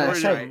 I was gonna Tori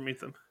say. never meet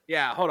them.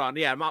 Yeah, hold on.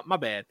 Yeah, my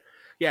bad.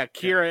 Yeah,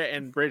 Kira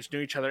and Bridge knew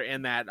each other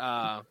in that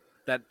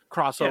that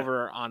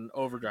crossover on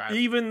Overdrive.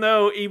 Even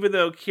though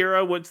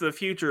Kira went to the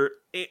future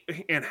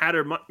and had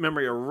her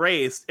memory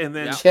erased, and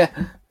then Yeah.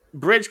 Yeah.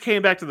 Bridge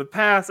came back to the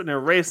past and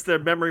erased their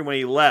memory when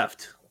he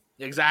left.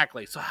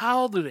 Exactly. So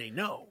how do they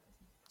know?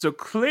 So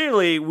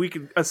clearly, we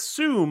can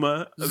assume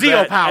Zeo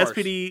that powers.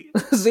 SPD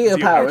Zeo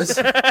powers.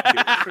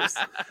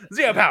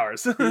 Zeo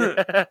powers.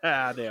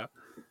 Yeah.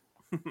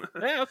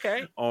 Yeah,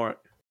 okay. All right.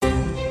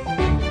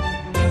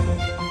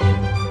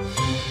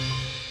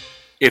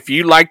 If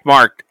you liked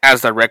Mark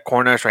as the Red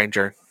Cornish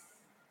Ranger,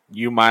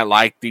 you might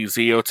like the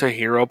Zeo to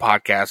Hero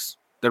podcast.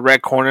 The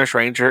Red Cornish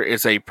Ranger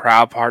is a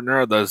proud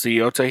partner of the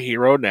Zeo to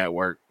Hero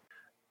network.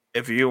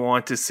 If you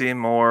want to see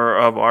more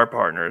of our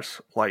partners,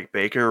 like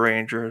Baker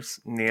Rangers,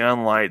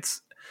 Neon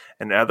Lights,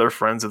 and other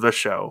friends of the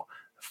show,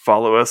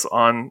 follow us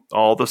on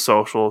all the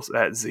socials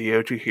at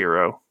Zeo to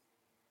Hero.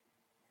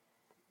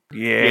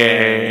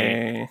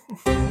 Yay.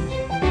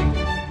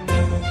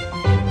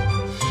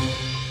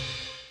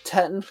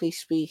 Technically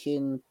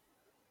speaking,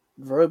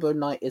 Robo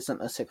Knight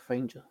isn't a 6th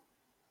ranger.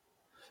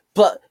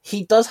 But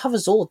he does have a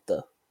Zord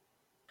though.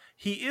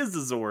 He is the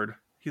Zord.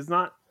 He's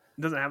not,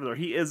 doesn't have a Zord.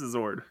 He is a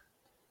Zord.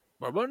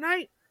 Robo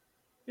Knight?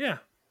 Yeah.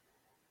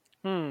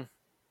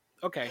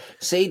 Okay.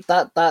 See,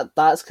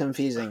 that's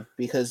confusing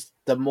because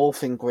the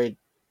morphing grid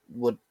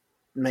would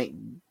make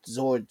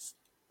Zords,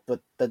 but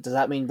does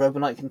that mean Robo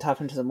Knight can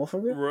tap into the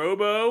morphing grid?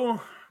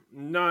 Robo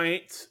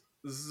Knight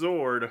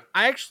Zord.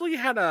 I actually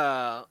had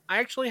a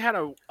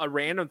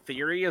random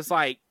theory. Is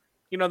like,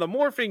 the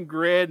morphing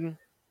grid.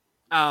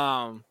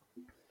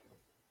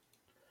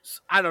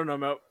 I don't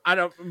know.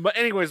 But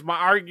anyways,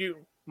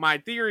 my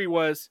theory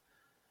was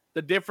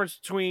the difference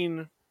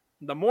between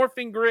the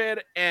morphing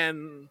grid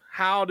and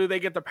how do they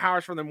get the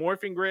powers from the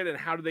morphing grid and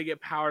how do they get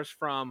powers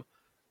from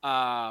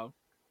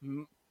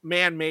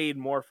man-made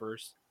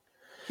morphers.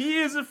 He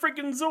is a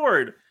freaking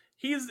Zord.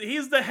 He's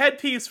the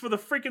headpiece for the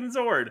freaking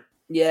Zord.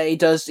 Yeah, he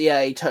does.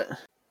 Yeah,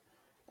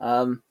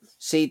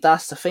 see,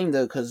 that's the thing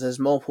though, because there's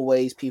multiple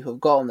ways people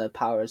have gotten their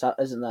powers,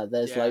 isn't there?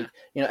 There's Yeah.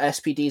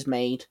 SPD's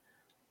made.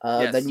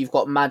 Yes. Then you've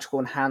got magical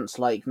enhance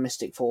like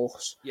Mystic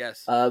Force.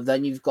 Yes.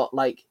 Then you've got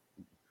like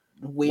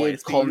weird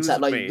SPD's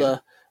concept like made.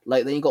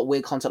 then you've got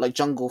weird concept like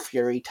Jungle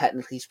Fury.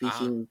 Technically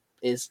speaking,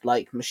 is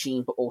like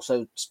machine, but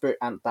also spirit,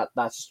 and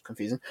that's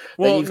confusing.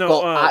 Well, then you've no,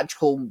 got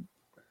actual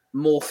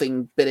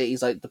morphing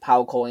abilities like the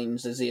power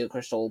coins, the Zeo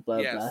Crystal, blah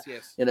blah.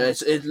 Yes.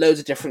 It's loads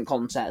of different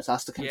concepts.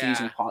 That's the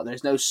confusing Yeah. part.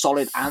 There's no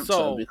solid answer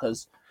So-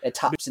 because it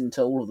taps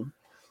into all of them.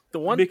 The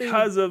one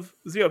because of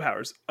Zeo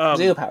powers.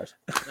 Zeo powers.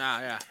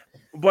 yeah.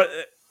 But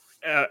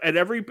at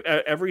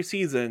every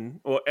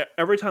season, or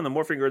every time the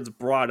morphing grid's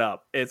brought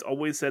up, it's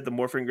always said the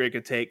morphing grid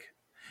could take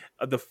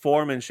the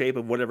form and shape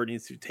of whatever it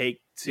needs to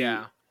take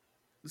to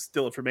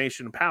steal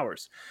information and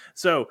powers.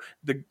 So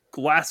the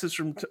glasses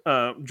from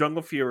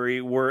Jungle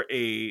Fury were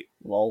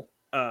Lol.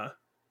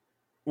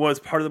 Was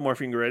part of the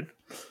morphing grid.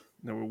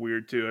 They were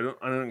weird too.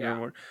 I don't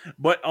remember.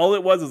 But all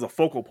it was a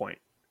focal point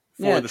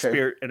for the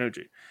spirit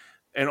energy.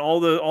 And all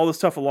the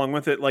stuff along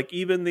with it, like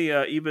even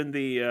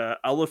the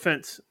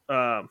elephant,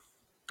 the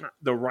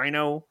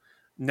rhino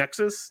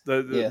nexus,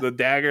 the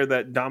dagger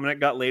that Dominic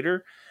got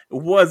later,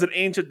 was an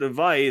ancient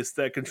device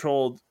that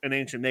controlled an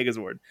ancient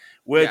Megazord,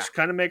 which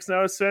kind of makes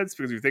no sense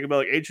because if you think about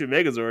like ancient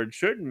Megazord,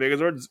 shouldn't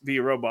Megazords be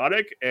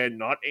robotic and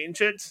not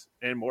ancient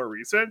and more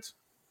recent?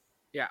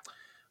 Yeah.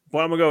 But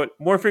I'm gonna go with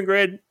morphing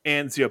grid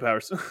and Zeo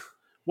powers.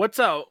 What's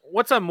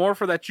a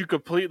morpher that you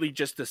completely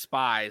just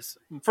despise?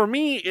 For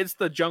me, it's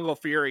the Jungle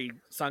Fury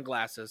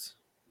sunglasses.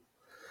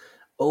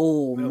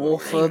 Oh,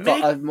 morpher,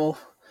 but I've more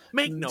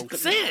make no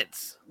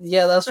sense.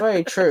 Yeah, that's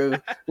very true.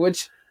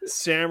 Which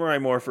samurai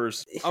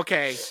morphers.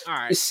 Okay, all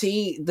right.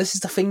 See, this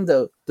is the thing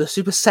though. The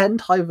Super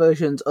Sentai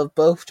versions of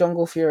both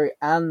Jungle Fury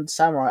and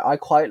Samurai, I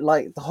quite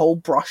like. The whole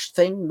brush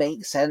thing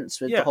makes sense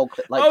with the whole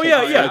totally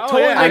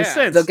makes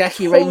sense. The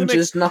Geki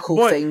Rangers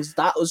knuckle things,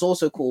 that was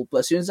also cool. But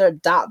as soon as they're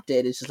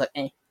adapted, it's just like,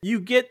 eh. You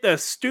get the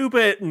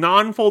stupid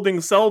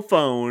non-folding cell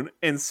phone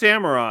in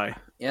Samurai.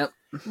 Yep.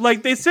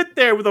 Like, they sit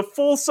there with a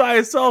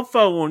full-size cell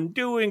phone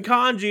doing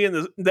kanji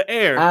in the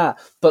air.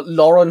 But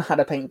Lauren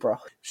had a paintbrush.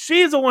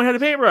 She's the one who had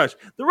a paintbrush.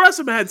 The rest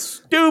of them had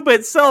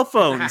stupid cell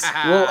phones.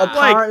 Well,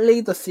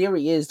 apparently the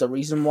theory is the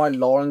reason why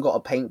Lauren got a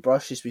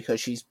paintbrush is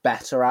because she's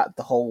better at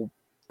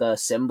the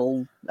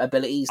symbol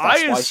abilities.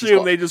 That's I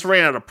assume they just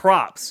ran out of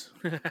props.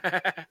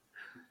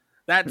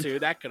 That too,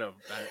 that could have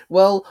done it.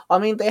 Well, I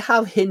mean, they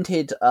have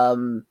hinted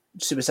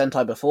Super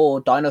Sentai before.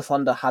 Dino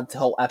Thunder had the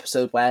whole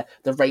episode where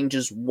the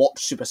Rangers watched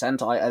Super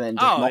Sentai and then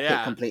just mock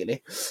it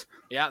completely.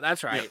 Yeah,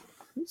 that's right.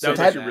 Yeah. That was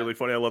actually really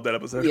funny. I love that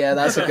episode. Yeah,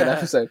 that's a good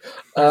episode.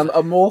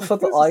 A morpher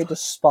that I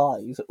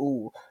despise.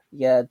 Ooh,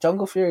 yeah,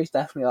 Jungle Fury is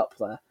definitely up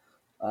there.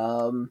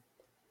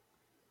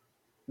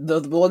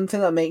 The one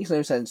thing that makes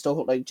no sense,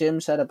 like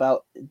Jim said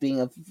about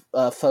being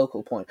a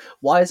focal point.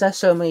 Why is there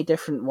so many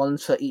different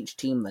ones for each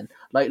team then?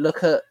 Like,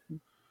 look at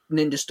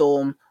Ninja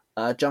Storm,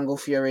 Jungle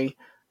Fury.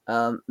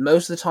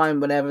 Most of the time,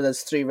 whenever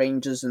there's 3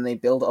 Rangers and they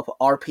build up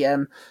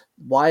RPM,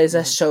 why is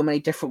there so many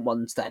different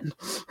ones then?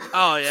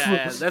 Oh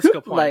yeah, that's a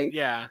good point.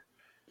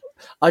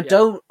 I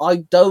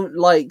don't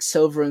like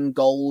Silver and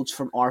Gold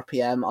from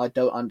RPM. I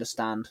don't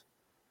understand.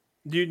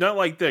 Do you not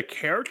like the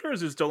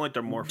characters, or just don't like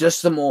their morphers?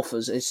 Just the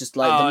morphers. It's just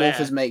like the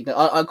morphers make.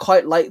 I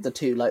quite like the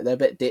two. Like, they're a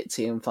bit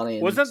ditzy and funny.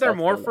 Wasn't their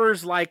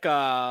morphers like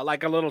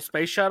a little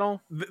space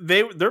shuttle?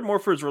 Their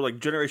morphers were like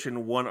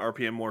Generation 1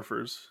 RPM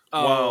morphers.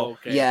 Oh,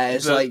 okay. Yeah,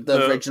 it's like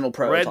the original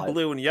prototype. Red,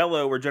 blue, and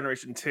yellow were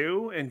Generation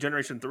 2, and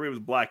Generation 3 was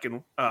black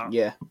and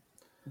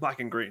black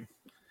and green.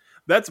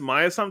 That's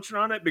my assumption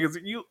on it, because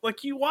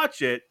you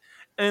watch it,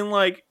 and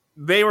like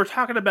they were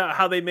talking about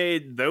how they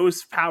made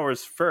those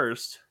powers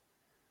first.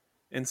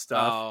 And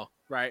stuff. Oh,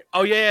 right.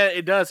 Oh, yeah,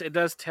 it does. It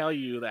does tell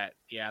you that.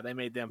 Yeah, they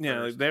made them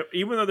first. Yeah,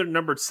 even though they're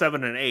numbered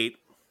 7 and 8.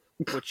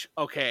 Which,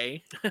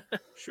 okay.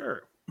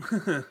 Sure.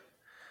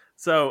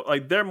 So,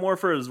 like, their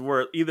morphers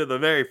were either the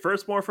very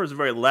first morphers or the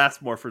very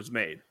last morphers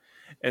made.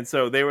 And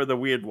so they were the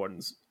weird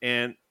ones.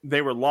 And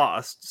they were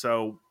lost.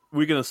 So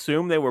we can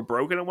assume they were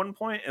broken at one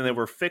point and they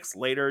were fixed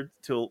later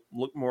to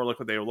look more like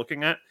what they were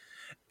looking at.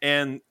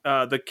 And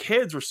the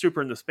kids were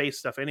super into space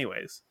stuff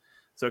anyways.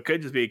 So it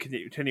could just be a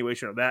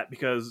continuation of that,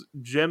 because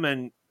Jen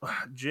and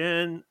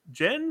Gemma.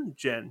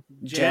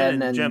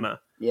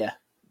 Yeah.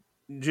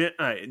 Jen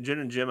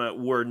and Gemma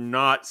were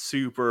not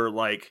super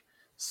like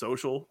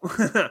social.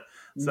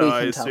 So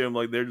I assume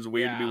like they're just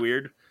weird to be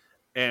weird.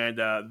 And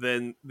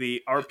then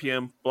the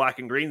RPM Black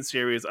and Green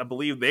series, I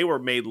believe they were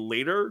made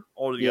later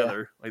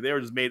altogether. Yeah. Like they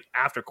were just made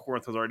after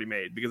Corinth was already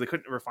made, because they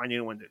couldn't ever find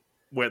anyone to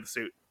wear the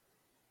suit.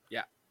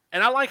 Yeah.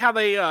 And I like how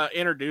they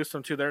introduced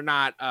them to, they're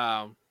not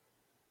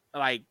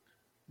like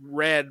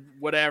red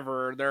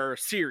whatever, their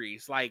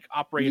series, like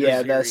operators.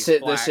 Yeah, the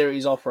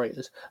series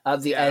operators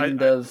at the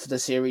end of the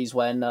series,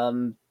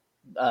 when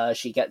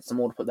she gets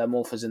them all to put their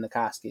morphers in the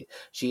casket,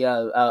 she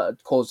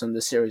calls them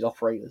the series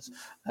operators,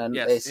 and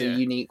it's a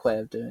unique way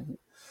of doing it.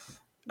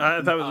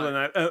 I thought it was really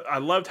nice. I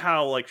loved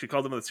how like she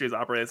called them the series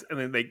operators, and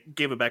then they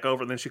gave it back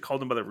over, and then she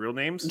called them by their real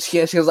names.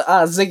 Yeah, she was like,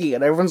 Ziggy,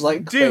 and everyone's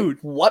like, dude,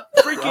 what?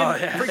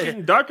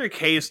 Freaking Dr.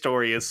 K's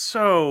story is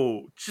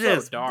so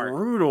dark,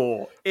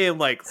 brutal, and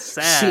like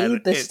sad. See,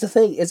 this is the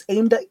thing. It's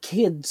aimed at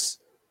kids,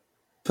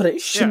 but it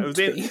shouldn't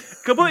be.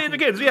 Completely aimed at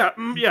kids.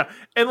 Yeah.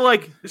 And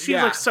like she's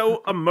like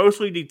so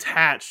emotionally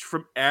detached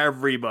from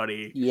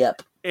everybody.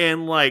 Yep.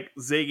 And like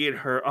Ziggy and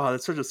her,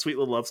 that's such a sweet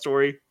little love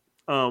story.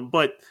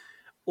 But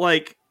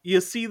like, you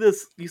see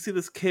this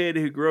kid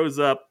who grows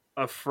up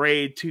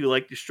afraid to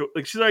like destroy,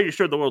 like she's already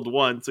destroyed the world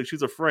once, so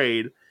she's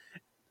afraid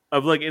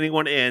of like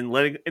anyone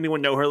letting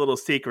anyone know her little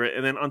secret,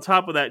 and then on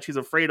top of that, she's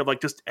afraid of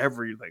like just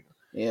everything.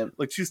 Yeah,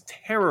 like she's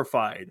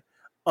terrified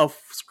of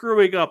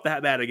screwing up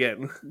that bad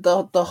again.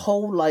 The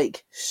whole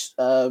like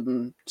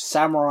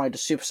samurai, the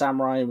super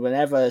samurai,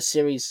 whenever a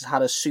series has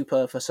had a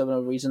super for some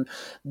other reason,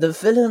 the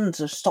villains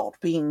have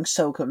stopped being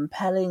so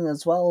compelling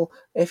as well.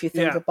 If you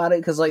think about it,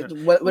 because like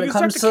when it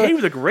comes to Cave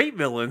was a great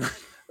villain.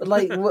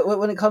 like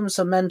when it comes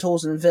to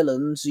mentors and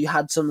villains, you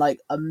had some like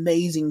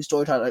amazing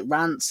storytelling, like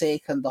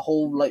Rancic and the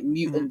whole like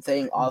mutant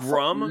thing.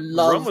 Grum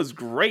was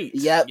great.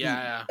 Yep,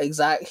 Yeah.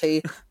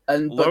 exactly.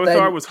 And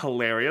Lothar was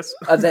hilarious.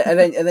 and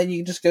then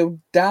you just go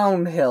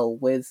downhill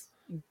with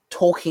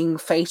talking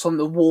face on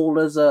the wall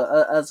as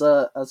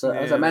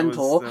a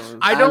mentor.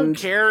 I don't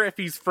care if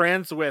he's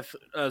friends with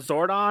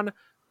Zordon.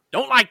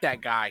 Don't like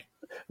that guy.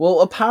 Well,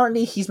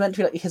 apparently he's meant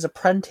to be like his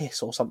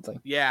apprentice or something.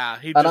 Yeah,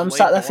 and I'm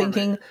sat there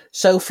thinking,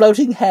 so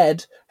floating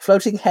head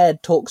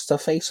talks to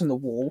face on the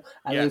wall,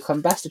 and you become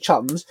best of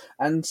chums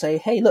and say,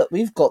 "Hey, look,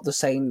 we've got the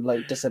same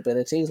like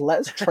disabilities.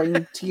 Let's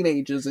train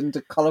teenagers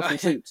into colorful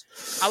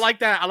suits." I like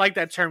that. I like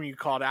that term you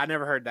called it. I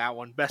never heard that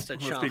one. Best of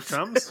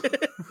chums.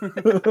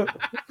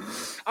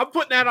 I'm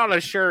putting that on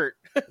a shirt.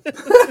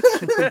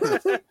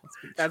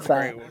 That's a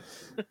great one.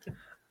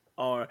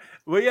 All right.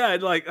 Well, yeah,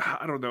 like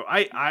I don't know.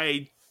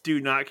 I do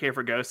not care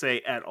for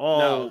Gosei at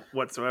all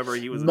whatsoever.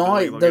 He was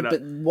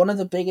one of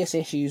the biggest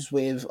issues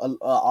with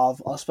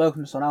I've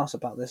spoken to someone else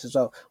about this as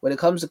well. When it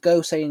comes to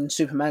Gosei and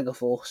Super Mega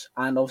Force,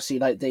 and obviously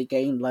like they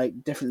gain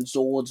like different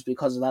Zords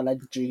because of their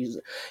legendaries,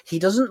 he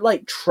doesn't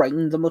like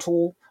train them at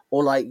all.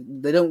 Or like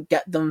they don't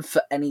get them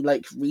for any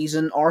like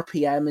reason.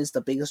 RPM is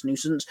the biggest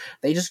nuisance.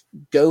 They just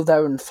go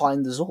there and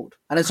find the Zord,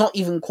 and it's not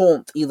even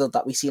Quant either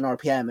that we see in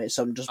RPM. It's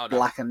some just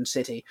blackened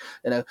city.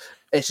 You know,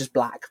 it's just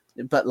black.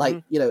 But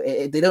like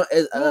they don't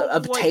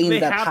obtain they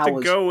their have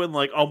powers. To go and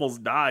like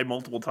almost die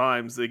multiple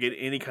times to get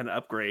any kind of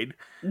upgrade.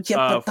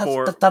 Yeah,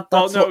 but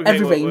that's what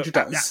every ranger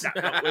does.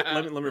 Let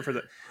me rephrase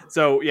that.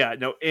 So yeah,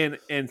 no, in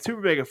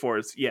Super Mega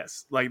Force,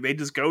 yes, like they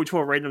just go to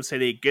a random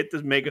city, get the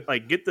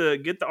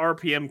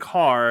RPM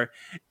car,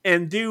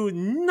 and do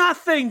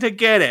nothing to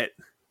get it.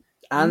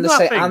 And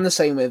the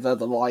same with the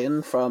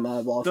Lion from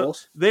Wild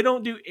Force. They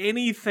don't do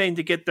anything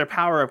to get their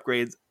power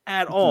upgrades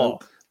at all.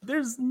 Nope.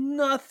 There's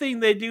nothing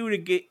they do to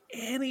get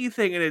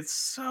anything, and it's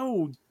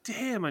so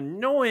damn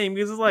annoying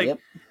because it's like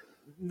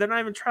they're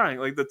not even trying.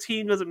 Like the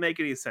team doesn't make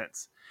any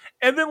sense.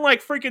 And then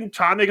like freaking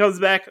Chanda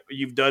comes back.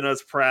 You've done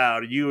us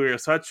proud. You are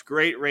such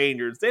great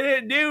Rangers. They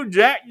didn't do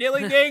jack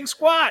dilly dang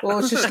squat. Well,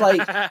 it's just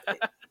like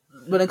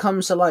when it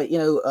comes to like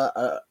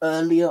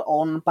earlier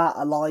on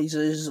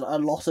battleizers, a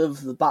lot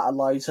of the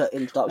battleizer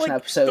introduction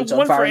episodes the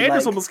one are very for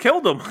Anders almost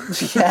killed him.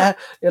 Yeah,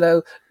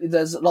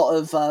 there's a lot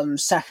of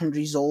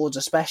secondary Zords,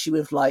 especially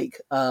with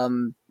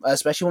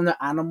especially when they're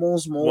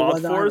animals more.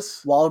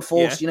 Wild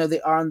Force,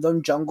 they aren't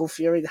them Jungle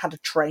Fury. They had to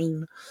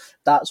train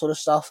that sort of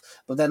stuff.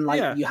 But then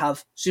you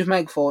have Super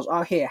Mega Force.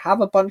 Oh, here, have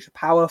a bunch of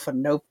power for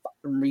no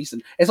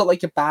reason. It's not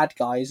like your bad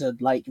guys are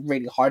like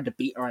really hard to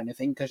beat or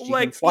anything because you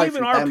can fly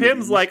even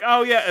RPM's like,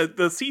 oh yeah,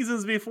 the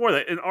seasons before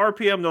that in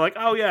RPM they're like,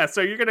 oh yeah, so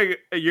you're gonna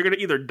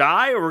either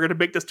die or we're gonna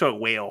make this to a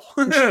whale.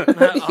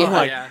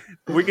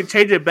 We can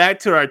change it back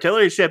to an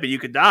artillery ship and you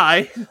could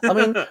die. I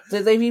mean,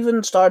 they've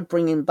even started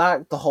bringing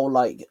back the whole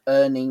like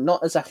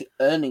not exactly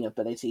earning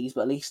abilities,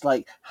 but at least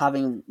like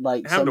having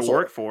like having to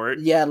work for it.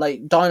 Yeah,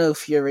 like Dino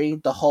Fury,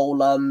 the whole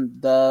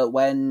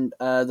when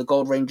the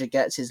Gold Ranger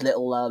gets his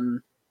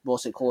little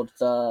what's it called?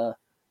 I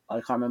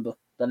can't remember.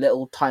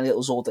 The tiny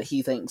little Zord that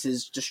he thinks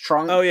is just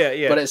shrunk. Oh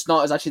yeah. But it's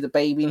not. It's actually the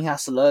baby, and he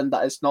has to learn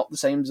that it's not the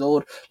same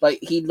Zord. Like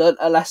he learned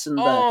a lesson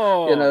there.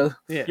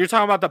 Yeah. You're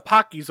talking about the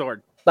Pocky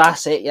Zord.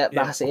 That's it. Yeah,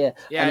 that's it. Yeah.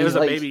 Yeah, it was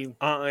a baby.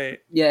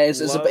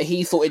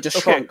 He thought it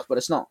just shrunk, but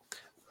it's not.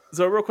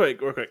 So real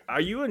quick,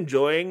 are you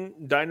enjoying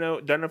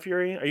Dino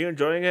Fury? Are you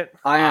enjoying it?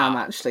 I am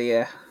actually.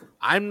 Yeah.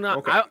 I'm not.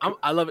 Okay.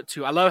 I love it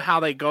too. I love how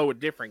they go with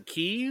different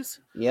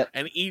keys. Yep.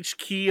 And each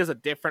key is a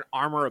different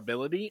armor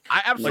ability.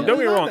 I absolutely don't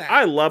get me wrong. that.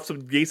 I love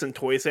some decent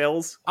toy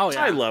sales. Oh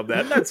yeah, I love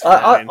that. That's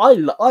fine. I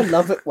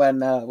love it when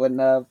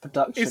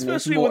production,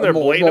 especially is more, when they're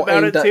blatant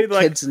about it too.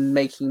 Like kids and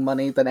making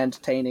money than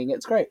entertaining.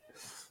 It's great.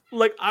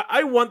 Like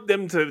I want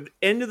them to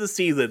end of the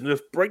season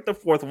just break the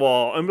fourth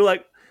wall and be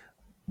like,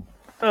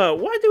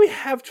 why do we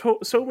have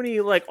so many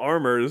like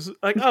armors?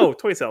 Like,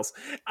 toy sales.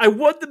 I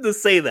want them to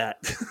say that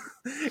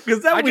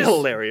because that would be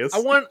hilarious.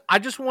 I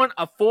just want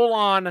a full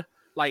on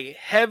like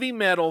heavy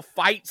metal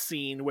fight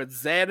scene with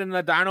Zed and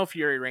the Dino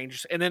Fury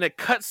Rangers, and then a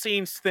cut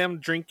scenes them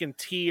drinking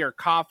tea or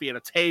coffee at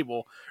a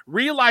table,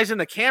 realizing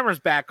the camera's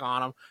back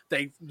on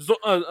them.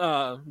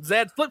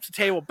 Zed flips the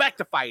table back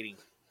to fighting.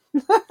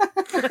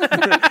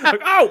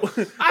 Like,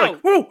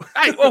 whoa!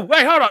 Hey,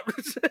 wait, hold up!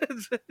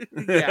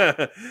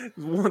 Yeah,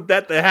 want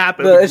that to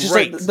happen. But it's just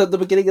like the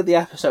beginning of the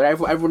episode.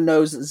 Everyone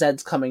knows that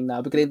Zed's coming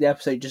now. Beginning of the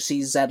episode, you just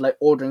see Zed like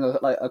ordering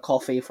a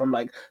coffee from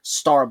like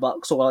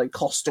Starbucks or like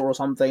Costa or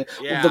something.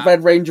 Yeah. The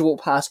Red Ranger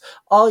walk past.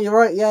 Oh, you're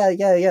right.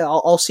 Yeah.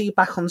 I'll see you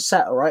back on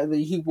set, all right? And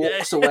then he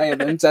walks away,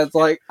 and then Zed's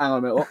like, "Hang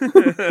on a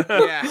minute."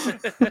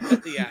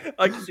 Yeah.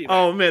 Like,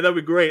 oh man, that'd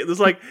be great. There's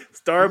like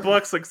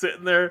Starbucks like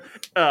sitting there.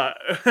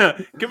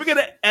 Can we get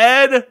an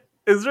Ed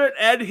Is there an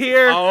Ed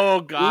here?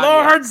 Oh God,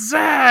 Lord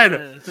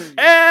Zed!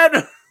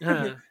 Ed!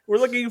 We're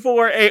looking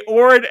for a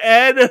Ord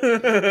Ed.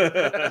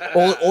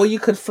 Or you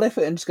could flip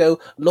it and just go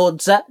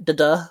Lord Zed.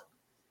 Oh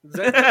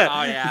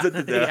yeah,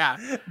 Da-da-da-da.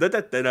 yeah.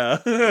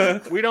 Da-da-da-da.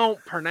 We don't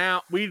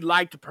pronounce. We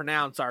like to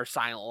pronounce our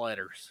silent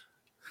letters.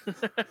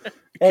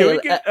 Can we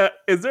get?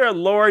 Is there a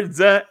Lord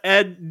Zed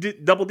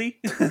Ed double D?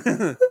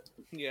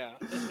 Yeah.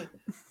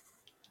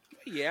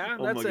 Yeah,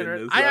 Oh that's my interesting.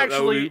 goodness, I that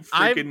would actually, be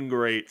freaking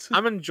great.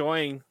 I'm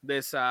enjoying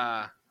this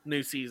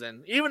new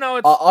season, even though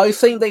it's. I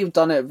think they've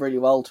done it really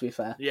well. To be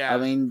fair, Yeah. I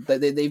mean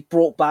they've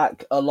brought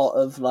back a lot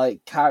of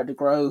like character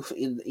growth.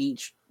 In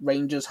each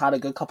Rangers had a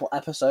good couple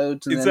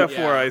episodes, and Except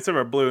then,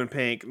 for Blue and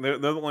Pink, they're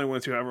the only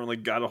ones who haven't really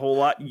got a whole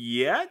lot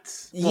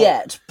yet.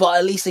 but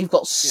at least they've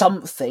got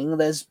something.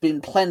 There's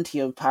been plenty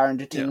of Power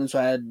Ranger teams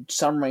where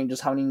some Rangers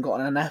haven't even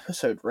gotten an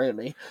episode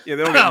really. Yeah,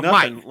 they don't get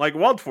nothing. Mike. Like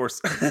Wild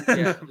Force.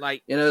 Yeah,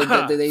 like You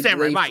know,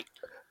 Samurai Mike.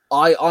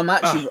 I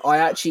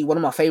actually one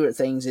of my favorite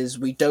things is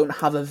we don't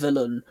have a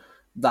villain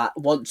that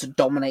wants to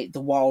dominate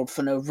the world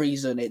for no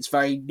reason. It's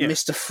very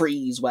Mr.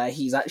 Freeze, where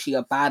he's actually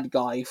a bad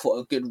guy for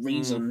a good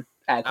reason.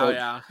 Oh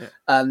yeah.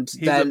 And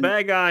He's then a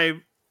bad guy.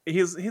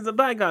 He's a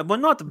bad guy,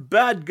 but not a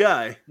bad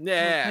guy.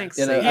 Yeah. Thanks.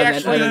 you know, He and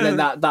actually- then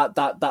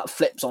that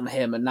flips on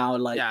him, and now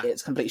like Yeah.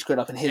 it's completely screwed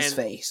up in his And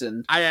face.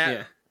 And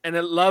And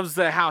it loves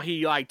how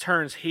he like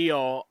turns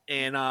heel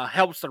and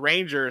helps the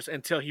Rangers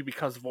until he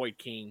becomes Void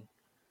King.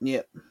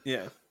 yeah,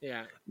 Yeah.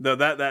 Yeah.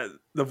 The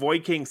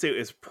Void King suit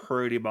is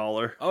pretty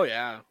baller. Oh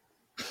yeah.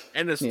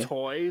 And this Yeah.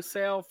 toy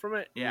sale from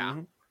it. Yeah.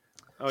 Mhm.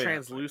 Oh yeah.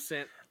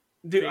 Translucent.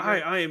 Dude,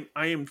 figure.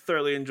 I am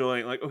thoroughly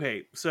enjoying. Like,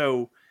 okay,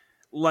 so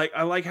like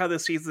I like how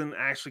this season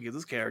actually gives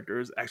us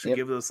characters, actually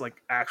gives us like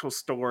actual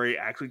story,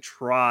 actually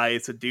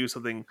tries to do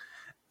something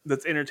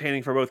that's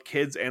entertaining for both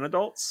kids and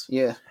adults.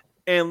 yeah.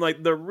 And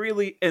like the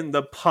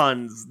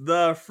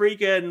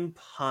freaking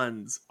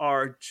puns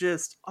are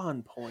just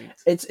on point.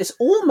 It's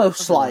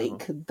almost Oh.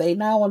 like they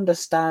now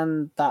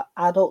understand that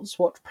adults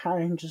watch Power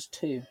Rangers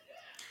too.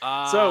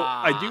 So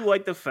I do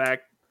like the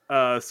fact.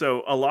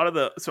 So a lot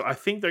of so I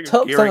think they're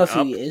Took them gearing a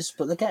few up. years,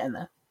 but they're getting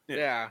there.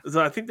 Yeah.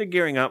 So I think they're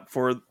gearing up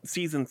for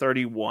season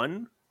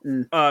 31.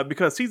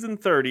 Because season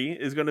 30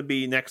 is going to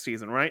be next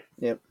season, right?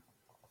 Yep.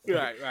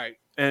 Right.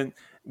 And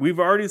we've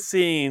already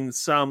seen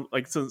some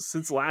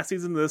since last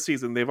season to this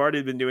season, they've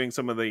already been doing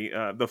some of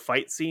the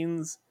fight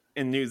scenes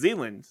in New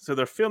Zealand. So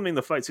they're filming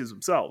the fight scenes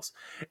themselves.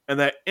 And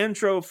that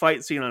intro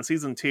fight scene on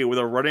season 2 where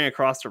they're running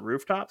across the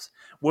rooftops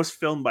was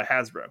filmed by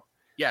Hasbro.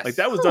 Yes. Like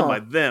that was done by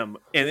them,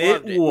 and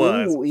Loved it it.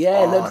 was Ooh,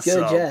 yeah, it looked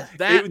good, awesome. yeah.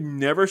 That It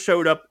never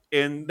showed up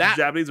in the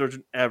Japanese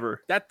version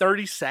ever. that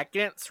 30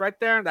 seconds right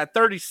there, that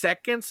 30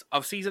 seconds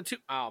of season 2.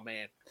 Oh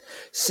man.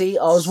 See,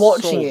 I was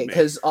watching Sold it me.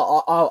 because I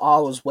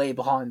was way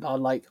behind. I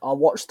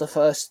watched the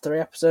first 3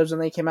 episodes when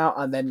they came out,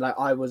 and then like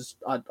I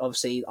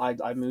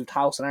moved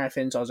house and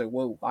everything, so I was like,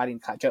 whoa, I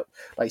didn't catch up.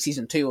 Like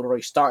season 2 had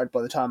already started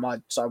by the time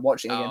I started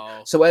watching it again.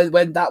 Oh. So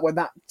when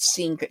that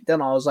scene kicked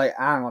in, I was like,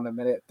 hang on a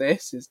minute,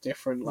 this is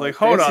different. Like,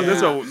 hold on,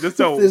 is-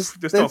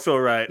 this don't feel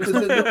right.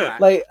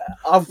 like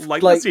I've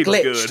Like like this seems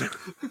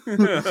glitched.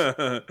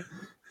 good.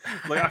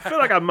 Like I feel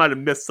like I might have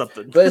missed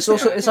something. But it's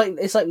also it's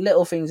like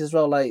little things as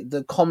well, like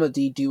the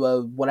comedy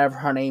duo, whatever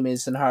her name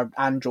is, and her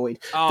android.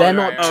 Oh, They're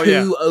right, not right.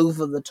 too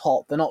over the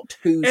top. They're not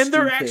too. And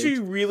they're stupid. actually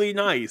really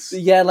nice.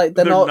 Yeah, like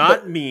They're not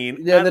not mean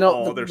Yeah, at they're not.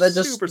 all. They're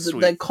just super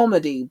sweet. they're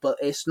comedy, but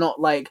it's not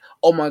like,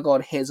 oh my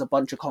god, here's a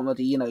bunch of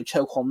comedy. You know,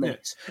 choke on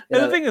this. You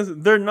And know, the thing is,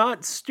 they're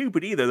not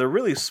stupid either. They're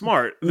really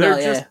smart. no, They're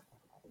yeah. just.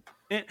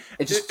 It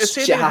It just same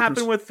shit thing happens.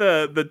 happened with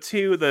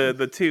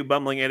the two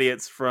bumbling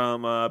idiots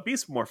from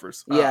Beast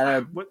Morphers.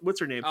 Yeah, what's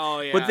her name? Oh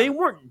yeah. But they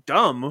weren't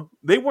dumb.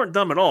 They weren't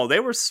dumb at all. They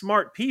were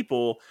smart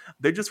people.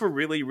 They just were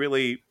really,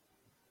 really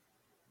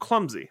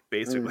clumsy,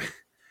 basically.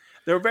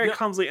 They were very Yeah.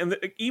 clumsy, and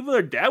even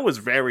their dad was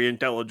very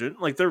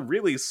intelligent. Like they're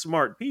really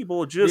smart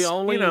people. Just The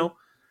only thing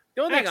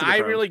accident I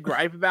prone. really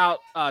gripe about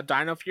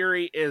Dino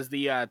Fury is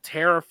the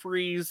Terra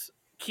Freeze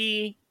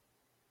key.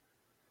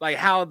 Like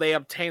how they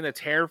obtain the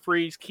Terra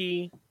Freeze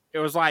key. It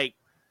was like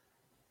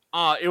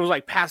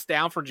passed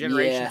down for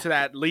generation Yeah. to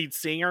that lead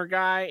singer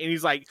guy, and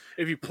he's like,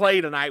 if you play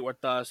tonight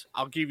with us,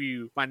 I'll give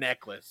you my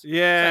necklace.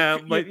 Yeah,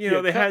 It's like, but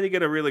you they had to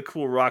get a really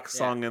cool rock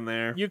song in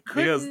there. You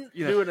because, couldn't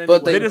you know, do it anyway.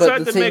 But They they,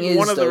 decided but the to make thing is,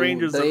 one of the though,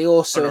 Rangers they an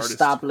also artist.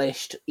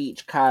 established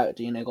each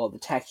character. You know, got the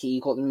techie,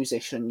 you got the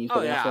musician, you've got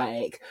Oh, the yeah.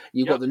 athletic,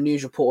 you Yep. got the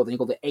news reporter, then you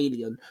got the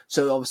alien.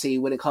 So obviously,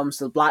 when it comes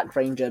to the Black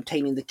Ranger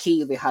obtaining the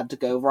key, they had to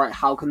go right.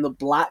 How can the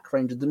Black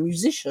Ranger, the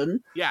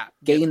musician, yeah,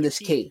 gain the this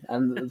key?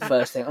 And the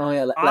first thing, oh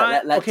yeah,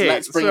 Okay,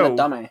 let's bring in a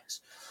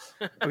dumbass.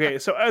 Okay,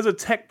 so as a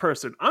tech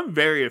person, I'm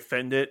very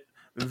offended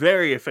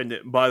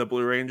by the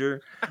Blue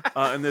Ranger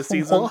in this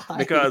season Why?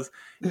 because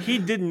he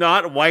did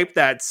not wipe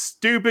that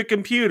stupid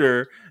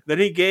computer that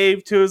he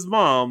gave to his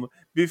mom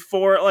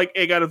before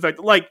it got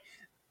affected. Like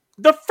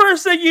the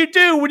first thing you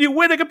do when you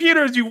win a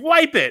computer is you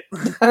wipe it.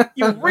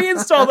 You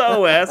reinstall the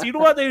OS. You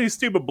don't want any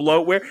stupid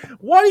bloatware.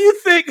 Why do you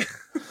think?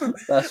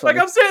 That's Like funny.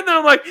 I'm sitting there,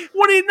 I'm like,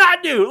 what do you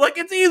not do? Like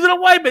it's easy to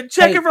wipe it.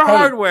 Check Hey, it for hey.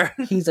 hardware.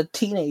 He's a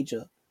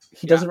teenager.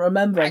 He doesn't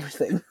remember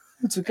everything.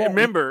 It's okay.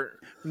 Remember,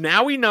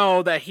 now we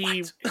know that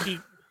he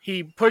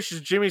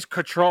pushes Jimmy's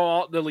Control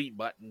Alt Delete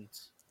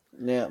buttons.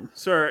 Yeah.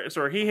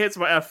 Sir, he hits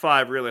my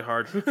F5 really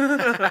hard.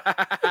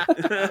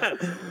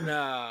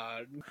 Nah.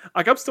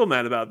 Like, I'm still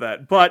mad about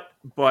that, but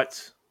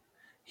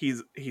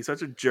he's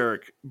such a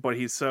jerk. But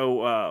he's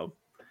so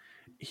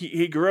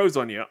he grows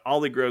on you.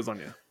 Ollie grows on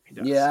you. He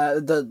does. Yeah,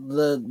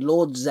 the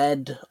Lord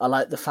Zed. I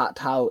like the fact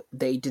how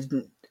they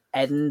didn't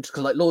end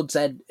because like Lord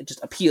Zed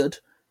just appeared.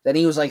 Then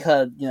he was like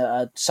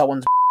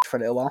someone's for a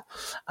little while,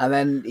 and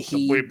then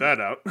he Bleep that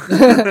out.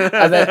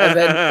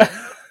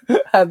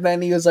 and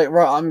then he was like,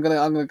 right, I'm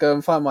gonna go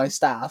and find my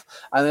staff.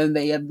 And then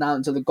they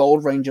announced that the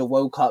Gold Ranger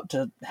woke up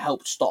to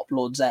help stop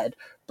Lord Zed,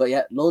 but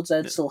yet Lord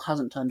Zed still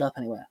hasn't turned up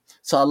anywhere.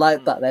 So I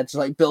like that they're just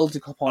like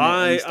building up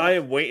on it. I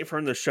am waiting for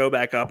him to show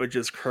back up and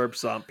just curb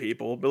stomp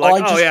people. But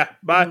like,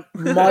 bye.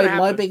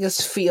 My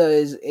biggest fear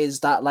is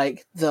that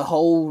like the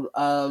whole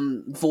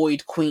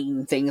Void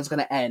Queen thing is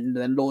gonna end, and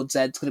then Lord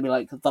Zed's gonna be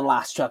like the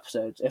last 2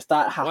 episodes. If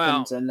that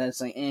happens, then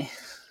it's like,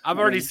 I've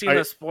already seen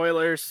the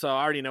spoilers, so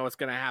I already know what's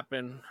gonna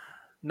happen.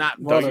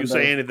 Don't you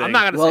say anything. I'm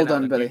not gonna say well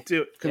done, Billy.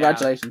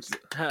 Congratulations.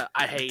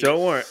 I hate.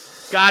 Don't worry.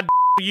 God,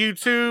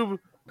 YouTube.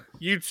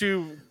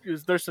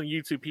 There's some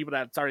YouTube people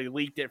that's already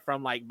leaked it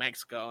from like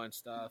Mexico and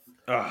stuff.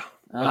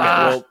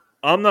 Well,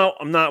 I'm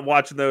not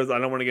watching those. I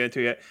don't want to get into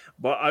it yet.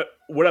 But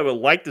what I would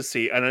like to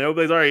see, and I know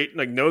everybody's already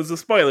like knows the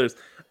spoilers.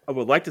 I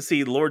would like to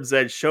see Lord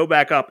Zed show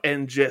back up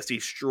and just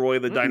destroy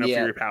the Dino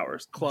Fury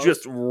powers. Close.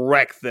 Just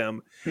wreck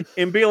them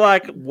and be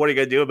like, "What are you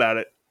gonna do about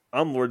it?"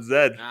 I'm Lord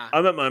Zed.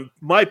 I'm at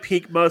my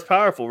peak, most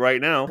powerful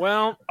right now.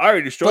 Well, I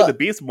already destroyed the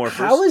Beast Morphers.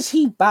 How is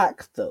he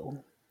back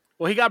though?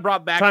 Well, he got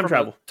brought back time from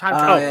travel.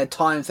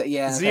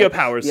 Zeo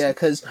powers. Yeah,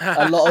 because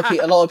a lot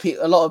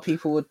of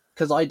people would.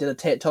 Because I did a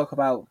TikTok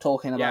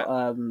talking about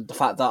the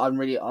fact that I'm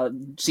really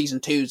season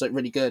 2 is like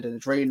really good, and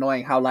it's really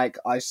annoying how like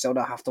I still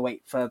don't have to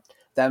wait for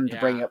them to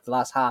bring up the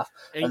last half.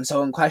 And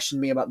someone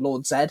questioned me about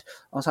Lord Zed.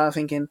 I was kind of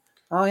thinking,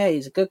 oh yeah,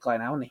 he's a good guy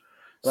now, isn't he?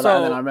 But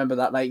and then I remember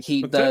that like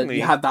you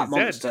had that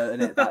monster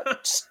in it.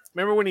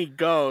 Remember when he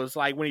goes,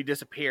 like when he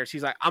disappears,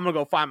 he's like, I'm gonna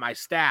go find my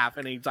staff,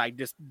 and he's like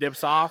just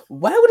dips off.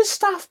 Where would his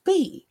staff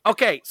be?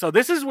 Okay, so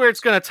this is where it's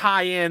gonna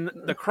tie in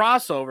the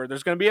crossover.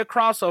 There's gonna be a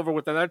crossover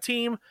with another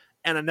team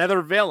and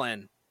another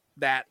villain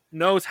that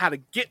knows how to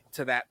get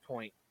to that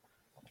point.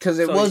 Because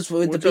it was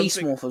with the Beast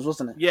Morphers,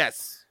 wasn't it?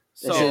 Yes.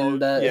 So,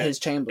 it's in his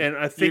chamber. And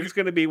I think it's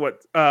going to be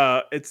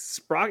it's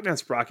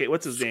Sprocket.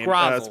 What's his name?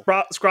 Scrozzle.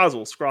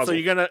 Scrozzle. So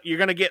you're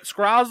gonna get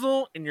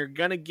Scrozzle, and you're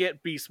gonna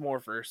get Beast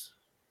Morphers.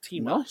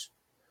 Team up. Nice.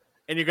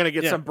 And you're gonna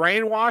get some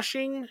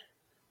brainwashing,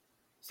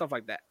 stuff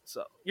like that.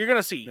 So you're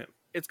gonna see. Yeah.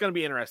 It's gonna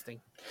be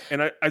interesting.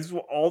 And I just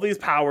want all these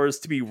powers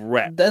to be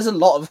wrecked. There's a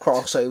lot of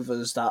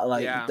crossovers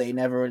that they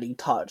never really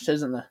touched,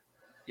 isn't there?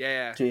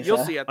 Yeah, you'll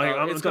see it.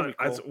 Though. It's gonna be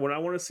cool. What I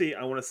want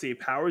to see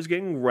powers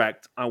getting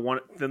wrecked. I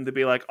want them to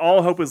be like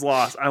all hope is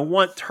lost. I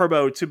want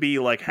Turbo to be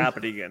like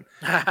happening again.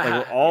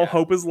 Like all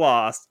hope is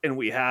lost, and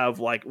we have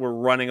like we're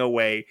running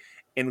away,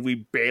 and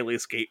we barely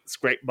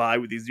scrape by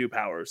with these new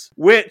powers.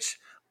 Which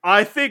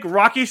I think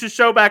Rocky should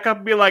show back up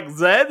and be like,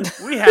 Zed,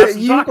 we have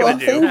some talking to do. You got a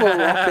thing with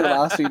Rocky the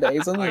last few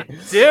days, haven't you?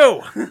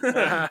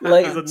 I do.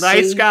 Like, he's a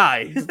nice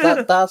guy.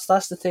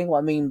 That's the thing. What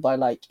I mean by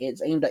like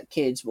it's aimed at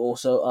kids, but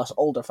also us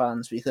older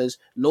fans, because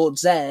Lord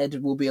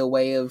Zed will be a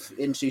way of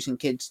introducing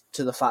kids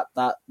to the fact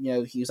that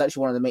he was actually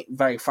one of the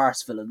very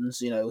first villains.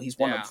 He's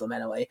one of them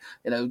anyway.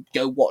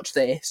 Go watch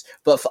this.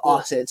 But for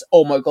us, it's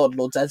oh my god,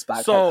 Lord Zed's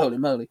back! So, like, holy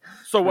moly!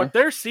 So what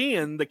they're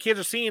seeing, the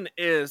kids are seeing,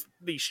 is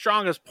the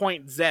strongest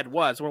point Zed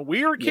was when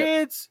we were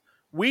kids.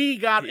 We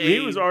got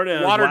a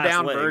watered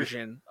down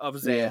version of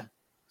Zed. Yeah.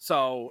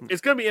 So it's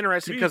going to be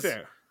interesting because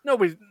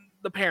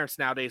the parents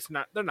nowadays,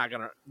 they're not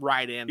going to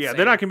write in. Yeah,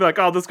 they're not going to be like,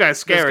 oh, this guy's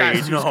scary.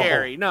 This guy's too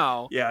scary.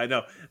 No. Yeah, I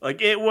know.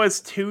 Like it was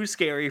too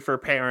scary for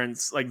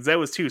parents. Like Zed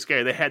was too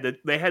scary. They had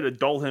to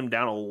dull him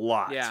down a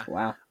lot. Yeah.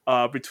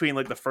 Wow. Between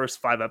like the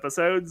first 5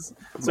 episodes.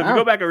 So if you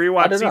go back and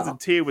rewatch season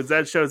 2, when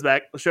Zed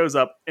shows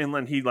up and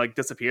then he like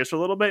disappears for a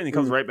little bit and he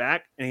comes right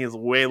back and he's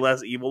way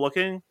less evil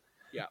looking.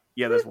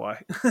 Yeah, that's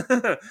why.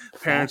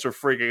 Parents are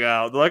freaking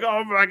out. They're like,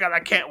 oh my god,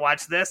 I can't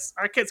watch this.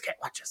 Our kids can't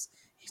watch this.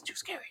 He's too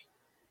scary.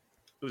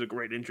 It was a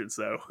great entrance,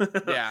 though.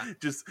 Yeah.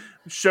 Just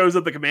shows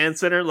up the command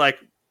center like,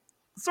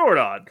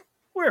 Zordon,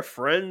 we're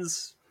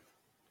friends.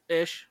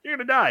 Ish. You're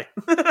going to die.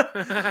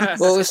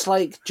 Well, it's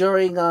like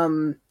during,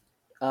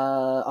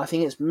 I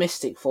think it's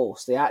Mystic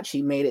Force, they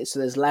actually made it so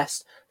there's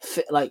less,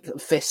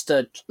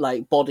 fisted,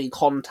 body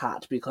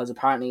contact because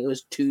apparently it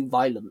was too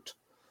violent.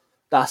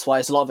 That's why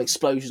it's a lot of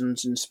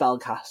explosions and spell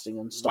casting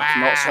and stuff,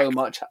 not so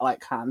much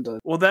like hand.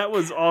 Well, that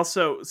was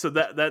also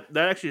that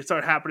actually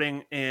started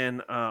happening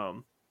in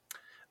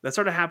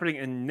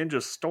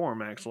Ninja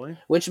Storm actually,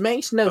 which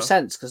makes no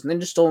sense because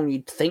Ninja Storm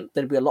you'd think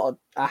there'd be a lot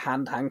of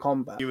hand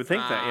combat. You would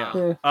think that,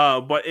 yeah.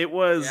 But it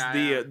was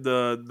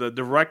the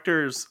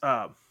directors,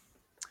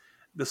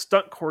 the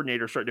stunt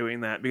coordinator started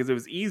doing that because it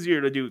was easier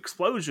to do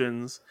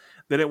explosions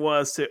than it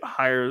was to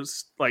hire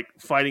like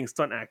fighting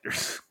stunt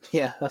actors.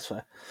 Yeah, that's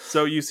fair.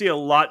 So you see a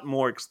lot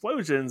more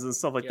explosions and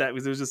stuff like Yeah. that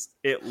because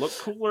it looked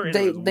cooler. And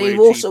They've way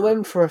also cheaper.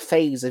 went for a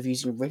phase of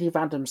using really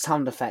random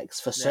sound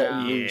effects for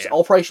certain Yeah. moves. Yeah.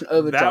 Operation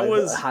Overdrive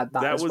that had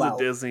that as was well. a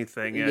Disney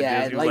thing.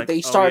 Yeah, Disney was like they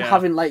 "Oh, started yeah."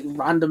 having like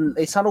random.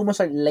 It sounded almost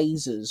like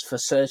lasers for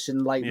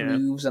certain like Yeah.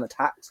 moves and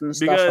attacks and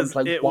stuff. Because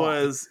Like,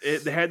 why?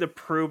 they had to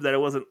prove that it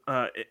wasn't.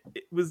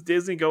 It was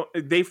Disney go.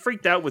 They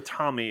freaked out with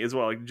Tommy as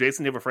well, like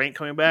Jason David Frank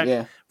coming back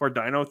Yeah. for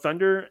Dino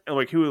Thunder, and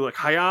like who was like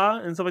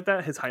Hiya and stuff like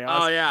that. His Hayas.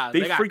 Oh yeah,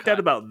 They got freaked cut. out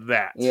about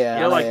that. Yeah,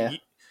 They're like, yeah.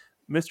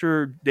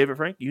 Mr. David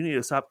Frank, you need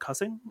to stop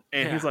cussing.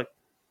 And Yeah. he's like,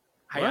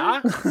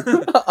 Hiya?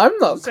 what? I'm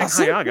not Saying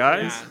cussing. Hiya,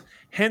 guys. Yeah.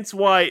 Hence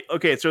why,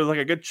 okay, so there's like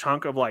a good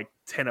chunk of like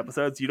 10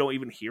 episodes, you don't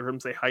even hear him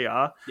say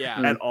Hiya Yeah.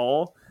 Mm. at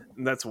all.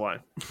 And that's why.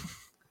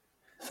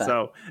 Fair.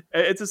 So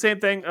it's the same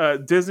thing.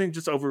 Disney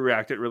just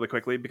overreacted really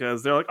quickly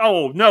because they're like,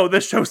 "Oh no,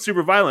 this show's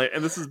super violent,"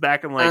 and this is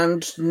back in like,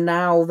 And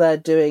now they're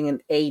doing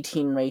an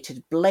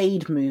 18-rated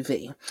Blade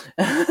movie.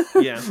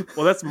 yeah.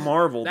 Well, that's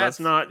Marvel. That's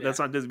not yeah.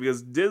 Disney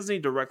because Disney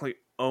directly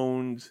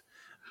owned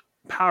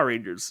Power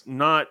Rangers,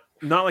 not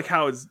like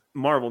how it's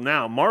Marvel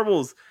now.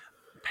 Marvel's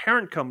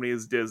parent company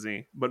is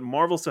Disney, but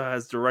Marvel still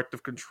has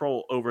directive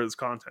control over its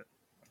content.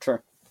 True.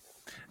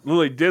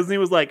 Literally, Disney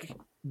was like,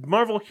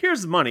 Marvel,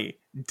 here's money,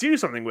 do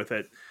something with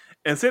it.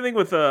 And same thing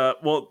with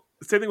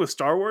same thing with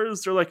Star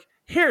Wars. They're like,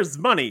 here's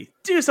money,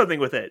 do something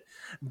with it.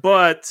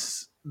 But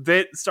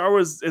Star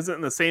Wars isn't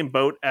in the same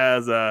boat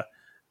as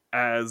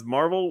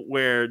Marvel,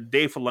 where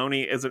Dave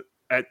Filoni isn't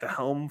at the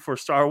helm for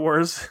Star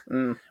Wars,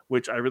 Mm.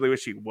 which I really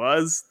wish he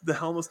was the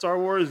helm of Star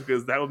Wars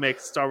because that would make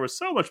Star Wars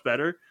so much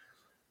better.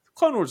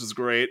 Clone Wars is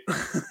great.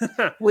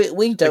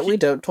 We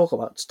don't talk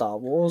about Star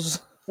Wars.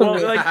 Well,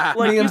 like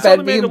me you and saw Ben,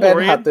 the me and Ben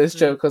Mandalorian. had this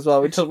joke as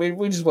well. We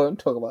just won't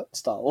talk about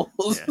Star Wars.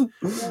 Yeah.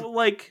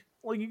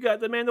 Well, you got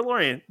the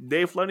Mandalorian.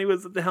 Dave Filoni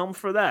was at the helm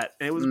for that,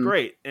 and it was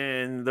great.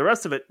 And the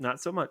rest of it, not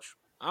so much.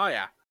 Oh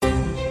yeah.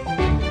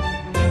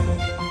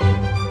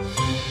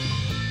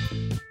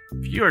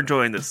 If you are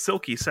enjoying the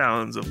silky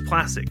sounds of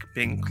plastic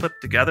being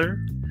clipped together,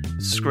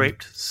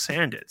 scraped,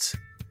 sanded,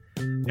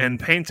 and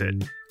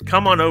painted,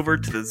 come on over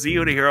to the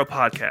Zero to Hero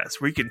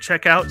podcast, where you can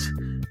check out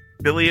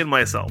Billy and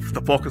myself, the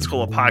Vulcan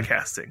School of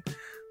Podcasting,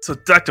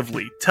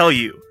 seductively tell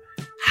you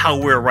how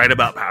we're right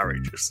about Power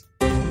Rangers.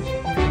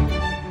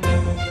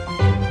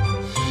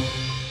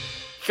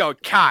 So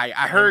Ty,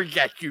 I heard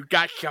that you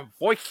got some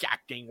voice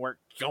acting work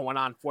going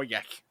on for you.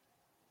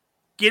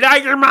 Get out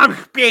of your mom's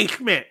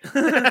basement!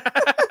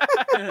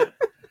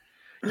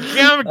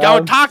 Jim,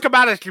 don't talk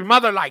about his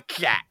mother like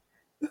that.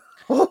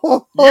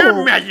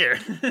 Your mother!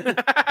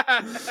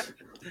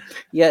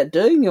 Yeah,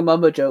 doing your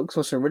mama jokes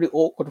was a really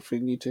awkward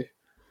thing you do.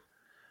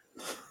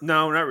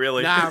 No, not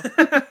really. No.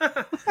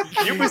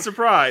 You'll be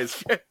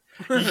surprised.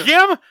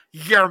 Jim,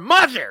 your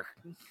mother.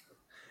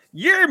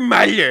 Your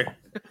mother!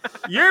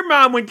 Your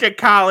mom went to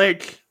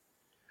college!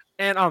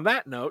 And on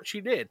that note,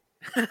 she did.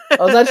 I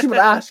was actually going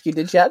to ask you,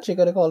 did she actually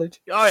go to college?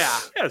 Oh yeah.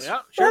 Yes.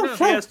 Yep, Oh, sure enough.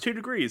 She has 2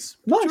 degrees.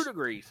 Nice. 2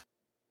 degrees.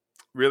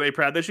 Really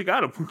proud that she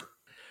got them.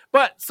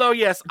 But so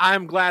yes,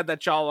 I'm glad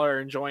that y'all are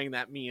enjoying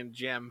that. Me and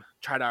Jim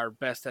tried our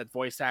best at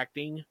voice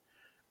acting.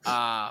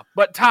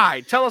 But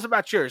Ty, tell us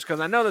about yours, because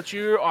I know that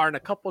you are in a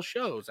couple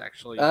shows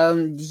actually.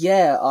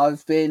 Yeah,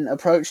 I've been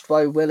approached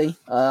by Willie.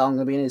 I'm going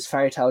to be in his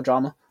fairy tale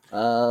drama.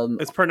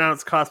 It's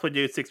pronounced cosplay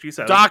dude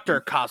 637.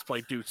 Doctor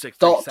cosplay dude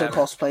 637. Doctor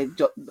cosplay.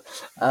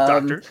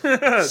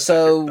 Doctor.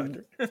 So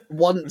Doctor.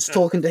 once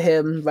talking to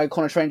him, Red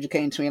Corner Stranger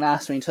came to me and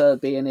asked me to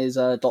be in his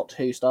Doctor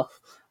Who stuff.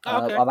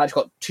 Okay. I've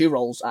actually got 2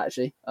 roles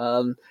actually.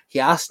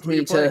 He asked Who me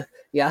you play?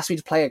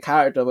 to play a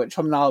character, which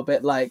I'm now a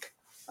bit like,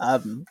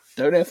 don't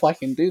know if I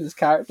can do this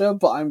character,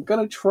 but I'm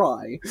gonna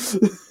try.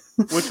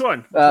 Which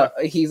one?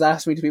 He's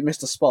asked me to be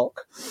Mr. Spock.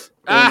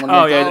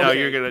 Oh yeah, no, okay.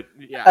 you're gonna.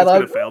 Yeah. It's And gonna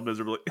I'm- fail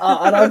miserably.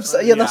 And I'm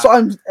that's what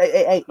I'm.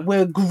 Hey,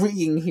 we're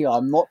agreeing here.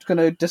 I'm not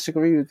gonna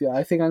disagree with you.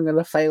 I think I'm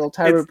gonna fail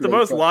terribly. It's the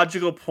most but,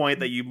 logical point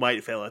that you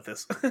might fail at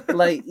this.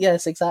 like,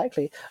 yes,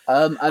 exactly.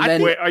 And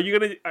then Wait, are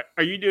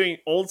you doing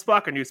old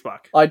Spock or new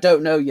Spock? I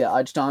don't know yet.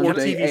 I just know I'm Or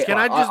doing. TV A, Can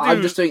I just I'm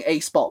do- just doing a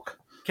Spock.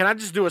 Can I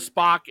just do a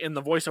Spock in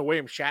the voice of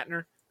William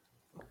Shatner?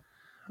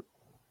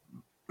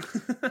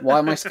 Why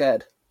am I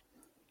scared?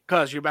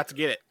 Because you're about to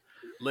get it.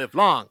 Live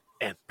long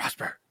and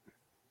prosper.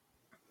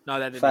 No,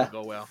 that didn't Fair.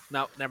 go well.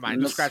 No, never mind.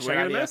 No, Just scratch that swing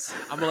and a idea. miss?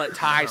 I'm gonna let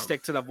Ty Oh.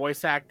 stick to the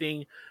voice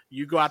acting.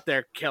 You go out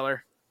there,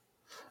 killer.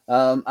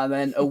 And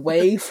then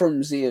away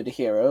from Zero to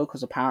Hero,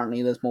 because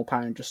apparently there's more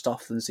Power Ranger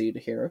stuff than Zero to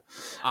Hero.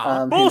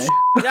 Bullshit.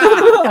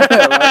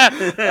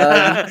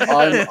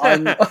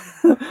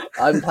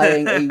 I'm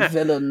playing a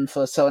villain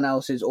for someone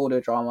else's audio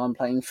drama. I'm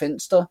playing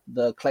Finster,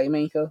 the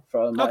Claymaker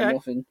from Mighty Okay.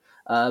 Morphin,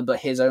 but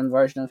his own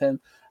version of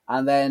him.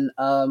 And then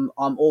I'm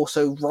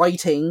also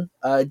writing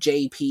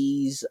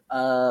JP's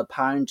Power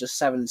Ranger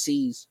 7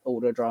 Seas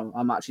audio drama.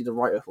 I'm actually the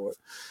writer for it.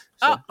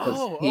 Finster.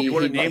 'Cause You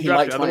want to name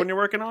drop the other one you're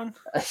working on?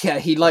 Yeah,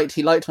 he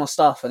liked my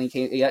stuff, and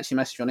he actually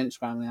messaged me on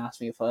Instagram and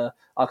asked me if I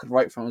could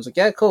write for him. I was like,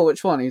 yeah, cool.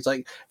 Which one? He's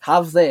like,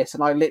 have this,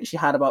 and I literally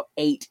had about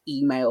 8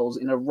 emails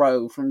in a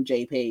row from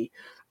JP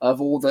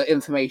of all the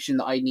information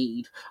that I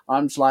need.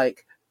 I'm just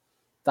like,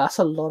 that's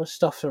a lot of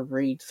stuff to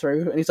read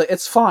through, and he's like,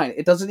 it's fine.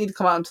 It doesn't need to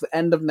come out until the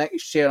end of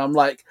next year. And I'm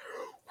like,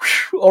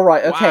 all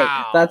right, okay,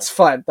 Wow. that's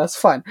fine.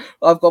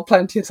 I've got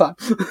plenty of time.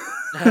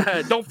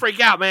 Don't freak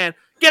out, man.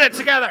 Get it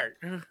together.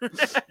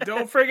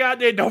 Don't freak out,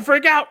 dude. Don't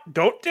freak out.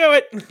 Don't do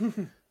it.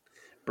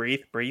 Breathe.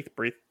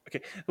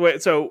 Okay.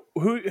 Wait. So,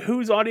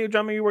 whose audio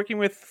drama are you working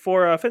with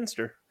for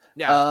Finster?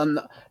 Yeah.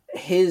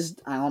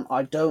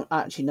 I don't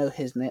actually know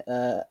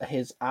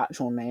his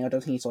actual name. I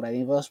don't think he's on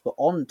any of us, but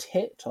on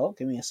TikTok,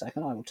 give me a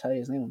second, I will tell you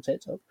his name on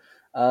TikTok.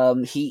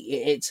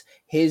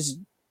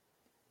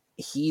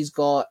 He's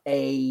got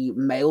a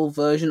male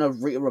version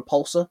of Rita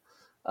Repulsa,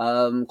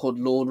 called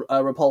Lord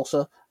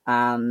Repulsa,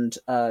 and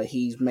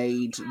he's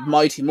made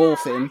Mighty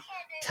Morphin.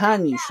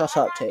 Can you shut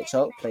up,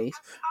 TikTok, please?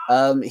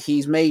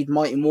 He's made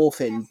Mighty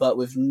Morphin, but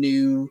with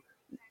new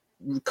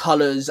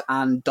colors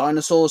and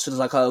dinosaurs. So there's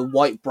like a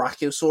white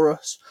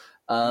Brachiosaurus,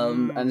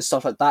 and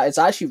stuff like that. It's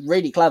actually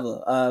really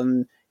clever.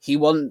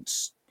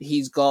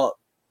 He's got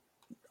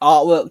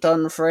artwork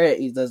done for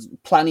it. There's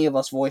plenty of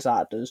us voice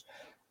actors.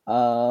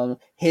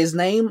 His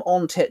name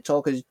on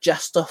TikTok is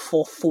Jester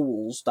for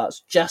Fools.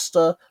 That's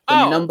Jester,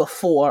 the number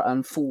 4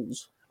 and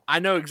Fools. I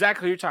know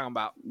exactly who you're talking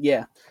about.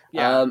 Yeah.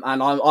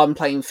 And I'm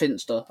playing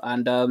Finster,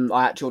 and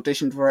I actually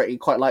auditioned for it. He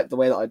quite liked the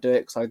way that I do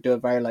it, because I do a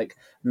very like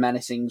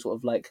menacing sort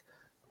of like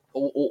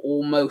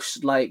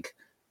almost like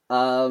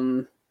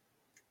the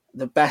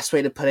best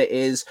way to put it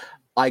is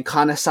I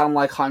kind of sound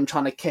like I'm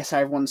trying to kiss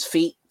everyone's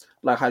feet.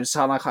 Like I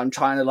sound like I'm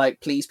trying to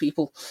like please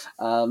people.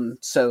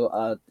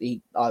 So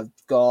I've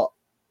got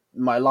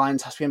my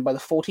lines has to be in by the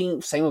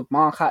 14th. Same with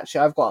Mark.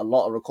 Actually, I've got a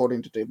lot of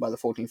recording to do by the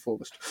 14th of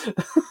August.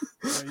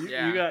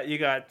 You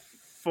got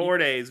 4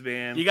 days,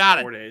 man. You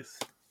got 4 days.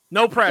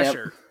 No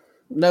pressure.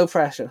 Yep. No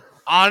pressure.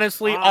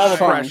 Honestly, all the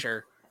Fine.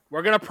 pressure.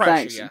 We're gonna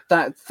pressure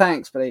you.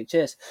 Thanks, buddy.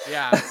 Cheers.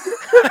 Yeah.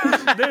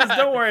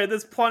 Don't worry.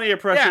 There's plenty of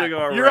pressure to go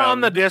around. You're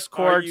on the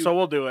Discord, so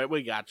we'll do it.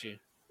 We got you.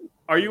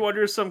 Are you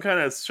under some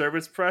kind of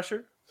service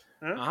pressure?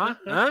 Huh?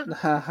 That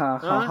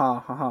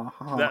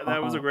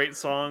was a great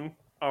song.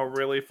 A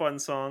really fun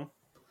song.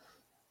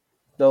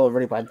 Oh, a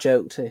really bad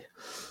joke too.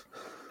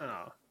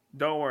 Oh,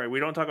 don't worry. We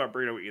don't talk about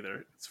burrito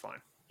either. It's fine.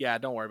 Yeah,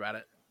 don't worry about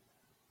it.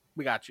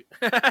 We got you.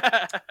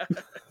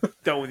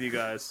 Done with you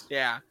guys.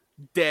 Yeah.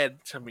 Dead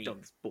to me.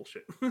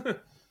 Bullshit.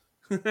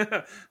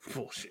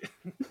 Bullshit.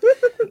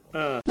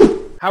 How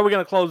are we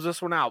gonna close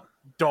this one out,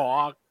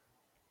 dog?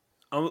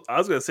 I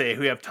was gonna say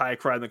we have Ty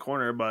cry in the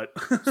corner, but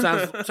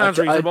sounds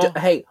reasonable.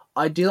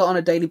 I do that on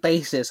a daily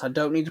basis. I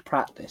don't need to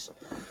practice.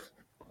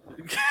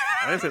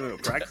 I didn't say we were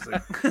practicing.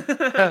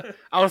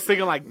 I was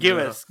thinking like, give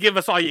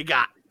us all you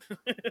got.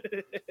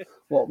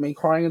 What, me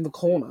crying in the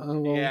corner?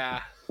 Well,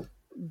 yeah.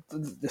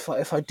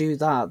 If I do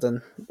that,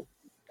 then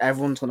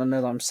everyone's gonna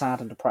know that I'm sad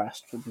and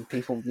depressed. And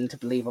people need to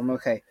believe I'm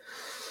okay.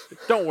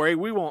 Don't worry,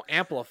 we won't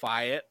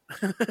amplify it.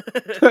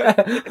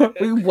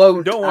 We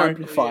won't. Don't worry.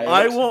 Amplify it.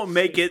 I won't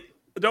make it.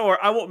 Don't worry,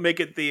 I won't make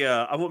it the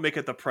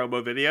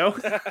promo video.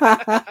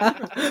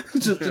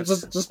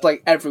 just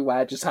like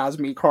everywhere, just has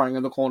me crying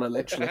in the corner,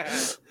 literally.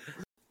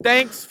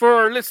 Thanks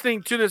for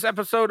listening to this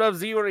episode of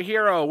Zero to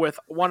Hero with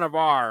one of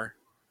our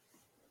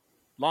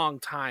long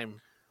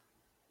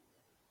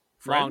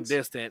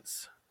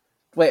distance.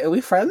 Wait, are we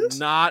friends?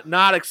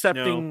 Not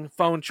accepting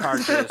phone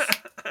charges.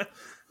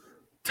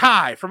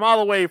 Ty from all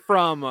the way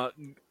from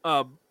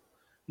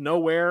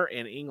nowhere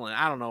in England.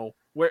 I don't know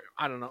where.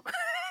 I don't know.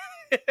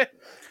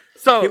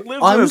 So he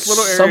lives in this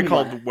little area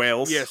called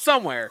Wales. Yeah,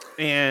 somewhere.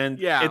 And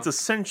it's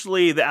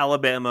essentially the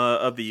Alabama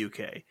of the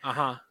UK.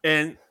 Uh-huh.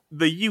 And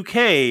the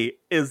UK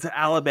is the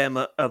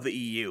Alabama of the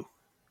EU.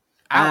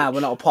 We're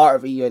not a part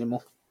of EU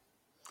anymore.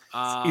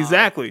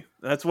 Exactly.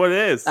 That's what it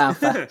is.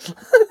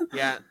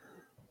 Yeah.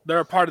 They're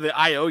a part of the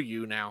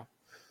IOU now.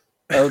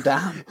 Oh,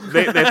 damn.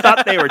 They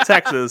thought they were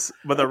Texas,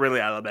 but they're really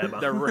Alabama.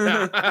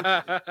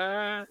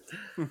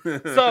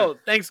 So,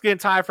 thanks again,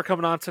 Ty, for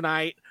coming on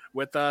tonight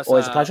with us.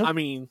 Always a pleasure. I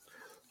mean,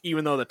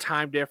 even though the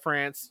time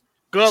difference,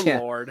 good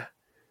Lord.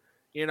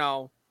 You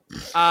know,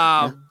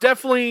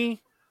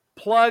 definitely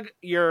plug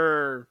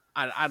your,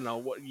 I don't know,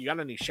 what you got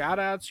any shout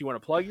outs? You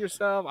want to plug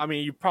yourself? I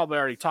mean, you probably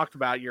already talked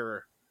about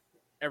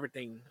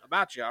everything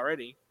about you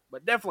already,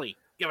 but definitely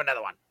give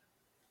another one.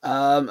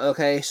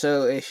 Okay,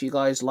 so if you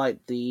guys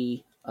like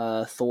the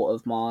thought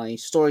of my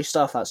story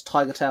stuff, that's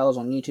Tiger Tales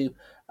on YouTube.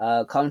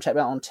 Come check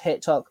me out on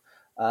TikTok.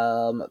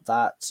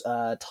 That's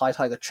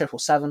Tiger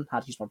 777. How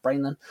to use my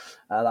brain then.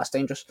 That's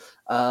dangerous.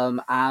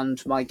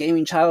 And my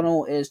gaming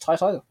channel is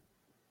Tiger.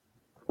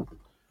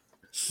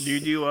 Do you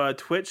do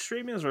Twitch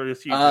streamings or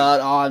just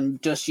YouTube? I'm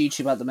just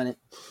YouTube at the minute.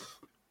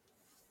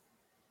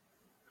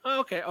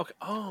 Okay.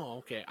 Oh,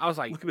 okay. I was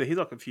like, look at me, he's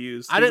all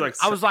confused. I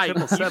was like,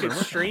 you can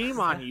stream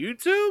on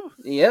YouTube?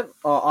 Yep.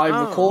 I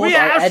record. We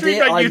have I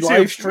streamed edit. on I YouTube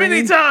live stream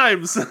many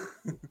times.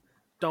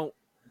 Don't.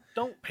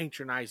 Don't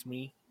patronize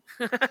me.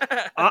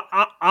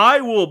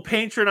 I will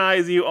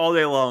patronize you all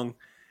day long.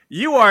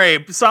 You are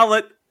a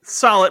solid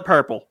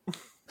purple.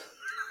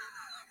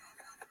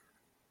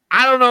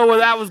 I don't know where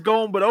that was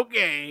going, but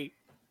okay.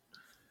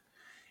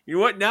 You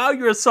know what? Now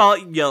you're a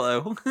solid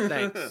yellow.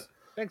 Thanks.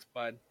 Thanks,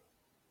 bud.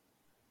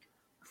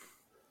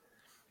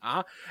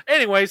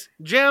 Anyways,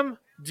 Jim,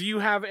 do you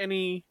have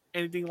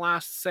anything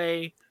last to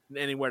say?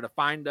 Anywhere to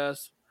find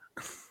us?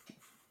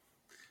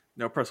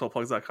 No,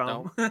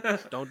 personalplugs.com.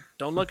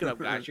 Don't look it up,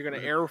 guys. You're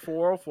gonna error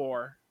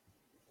 404.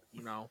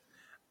 You know.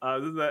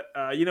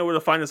 You know where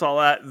to find us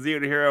all at Zero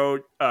to Hero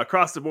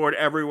across the board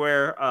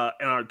everywhere.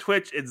 And on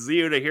Twitch, it's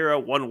Zero to Hero,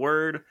 one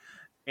word.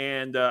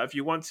 And if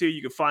you want to,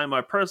 you can find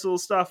my personal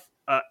stuff,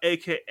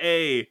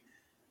 aka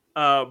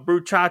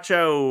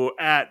Bruchacho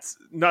at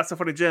Not So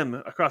Funny Jim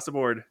across the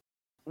board.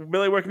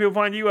 Billy, where can people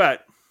find you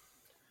at?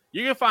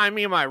 You can find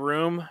me in my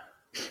room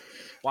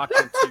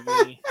watching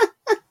TV.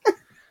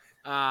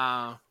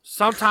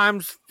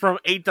 Sometimes from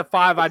 8 to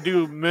 5, I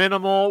do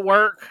minimal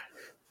work.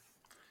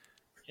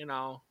 You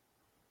know,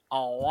 a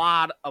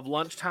lot of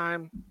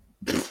lunchtime.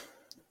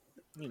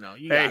 You know,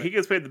 he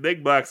gets paid the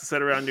big bucks to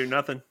sit around and do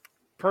nothing.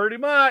 Pretty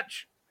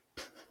much.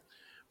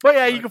 But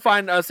yeah, you can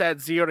find us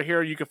at Zero to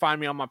Hero. You can find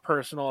me on my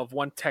personal of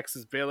One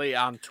Texas Billy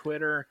on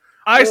Twitter.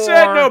 I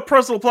said no,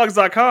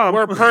 personalplugs.com.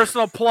 We're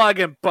personal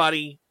plugging,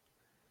 buddy.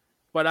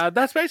 But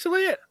that's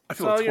basically it. I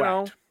feel you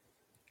know,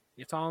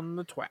 it's on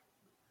the twat.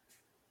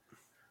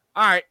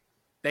 All right.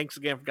 Thanks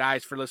again,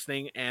 guys, for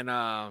listening. And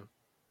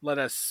let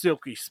us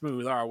silky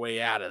smooth our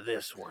way out of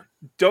this one.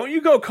 Don't you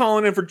go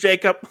calling in for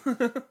Jacob.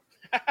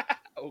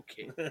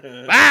 Okay.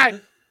 Bye.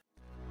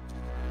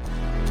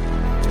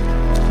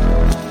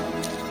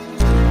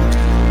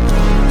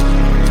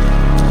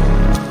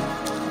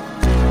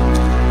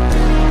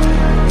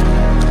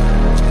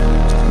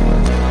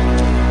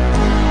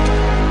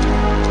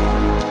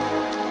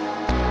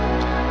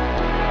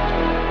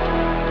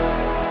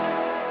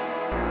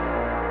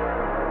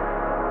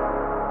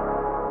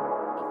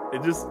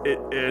 It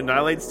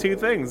annihilates two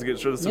things. It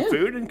gets rid of some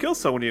food and kills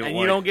someone you don't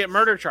you don't get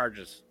murder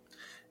charges.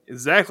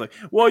 Exactly.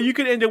 Well, you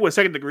could end up with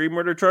second-degree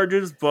murder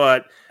charges,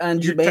 but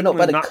you may not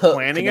better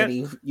cook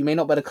you may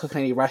not better cook in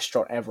any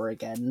restaurant ever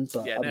again.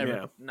 But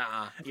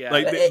nah. Yeah.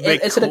 Like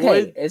it's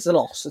okay. It's a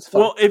loss. It's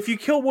fine. Well, if you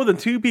kill more than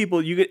two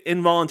people, you get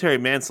involuntary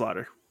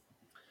manslaughter.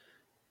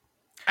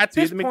 At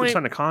this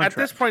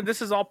point,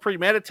 this is all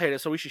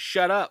premeditated, so we should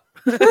shut up.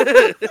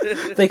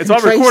 It's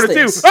all recorded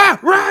too.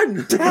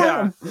 Run!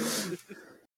 Damn.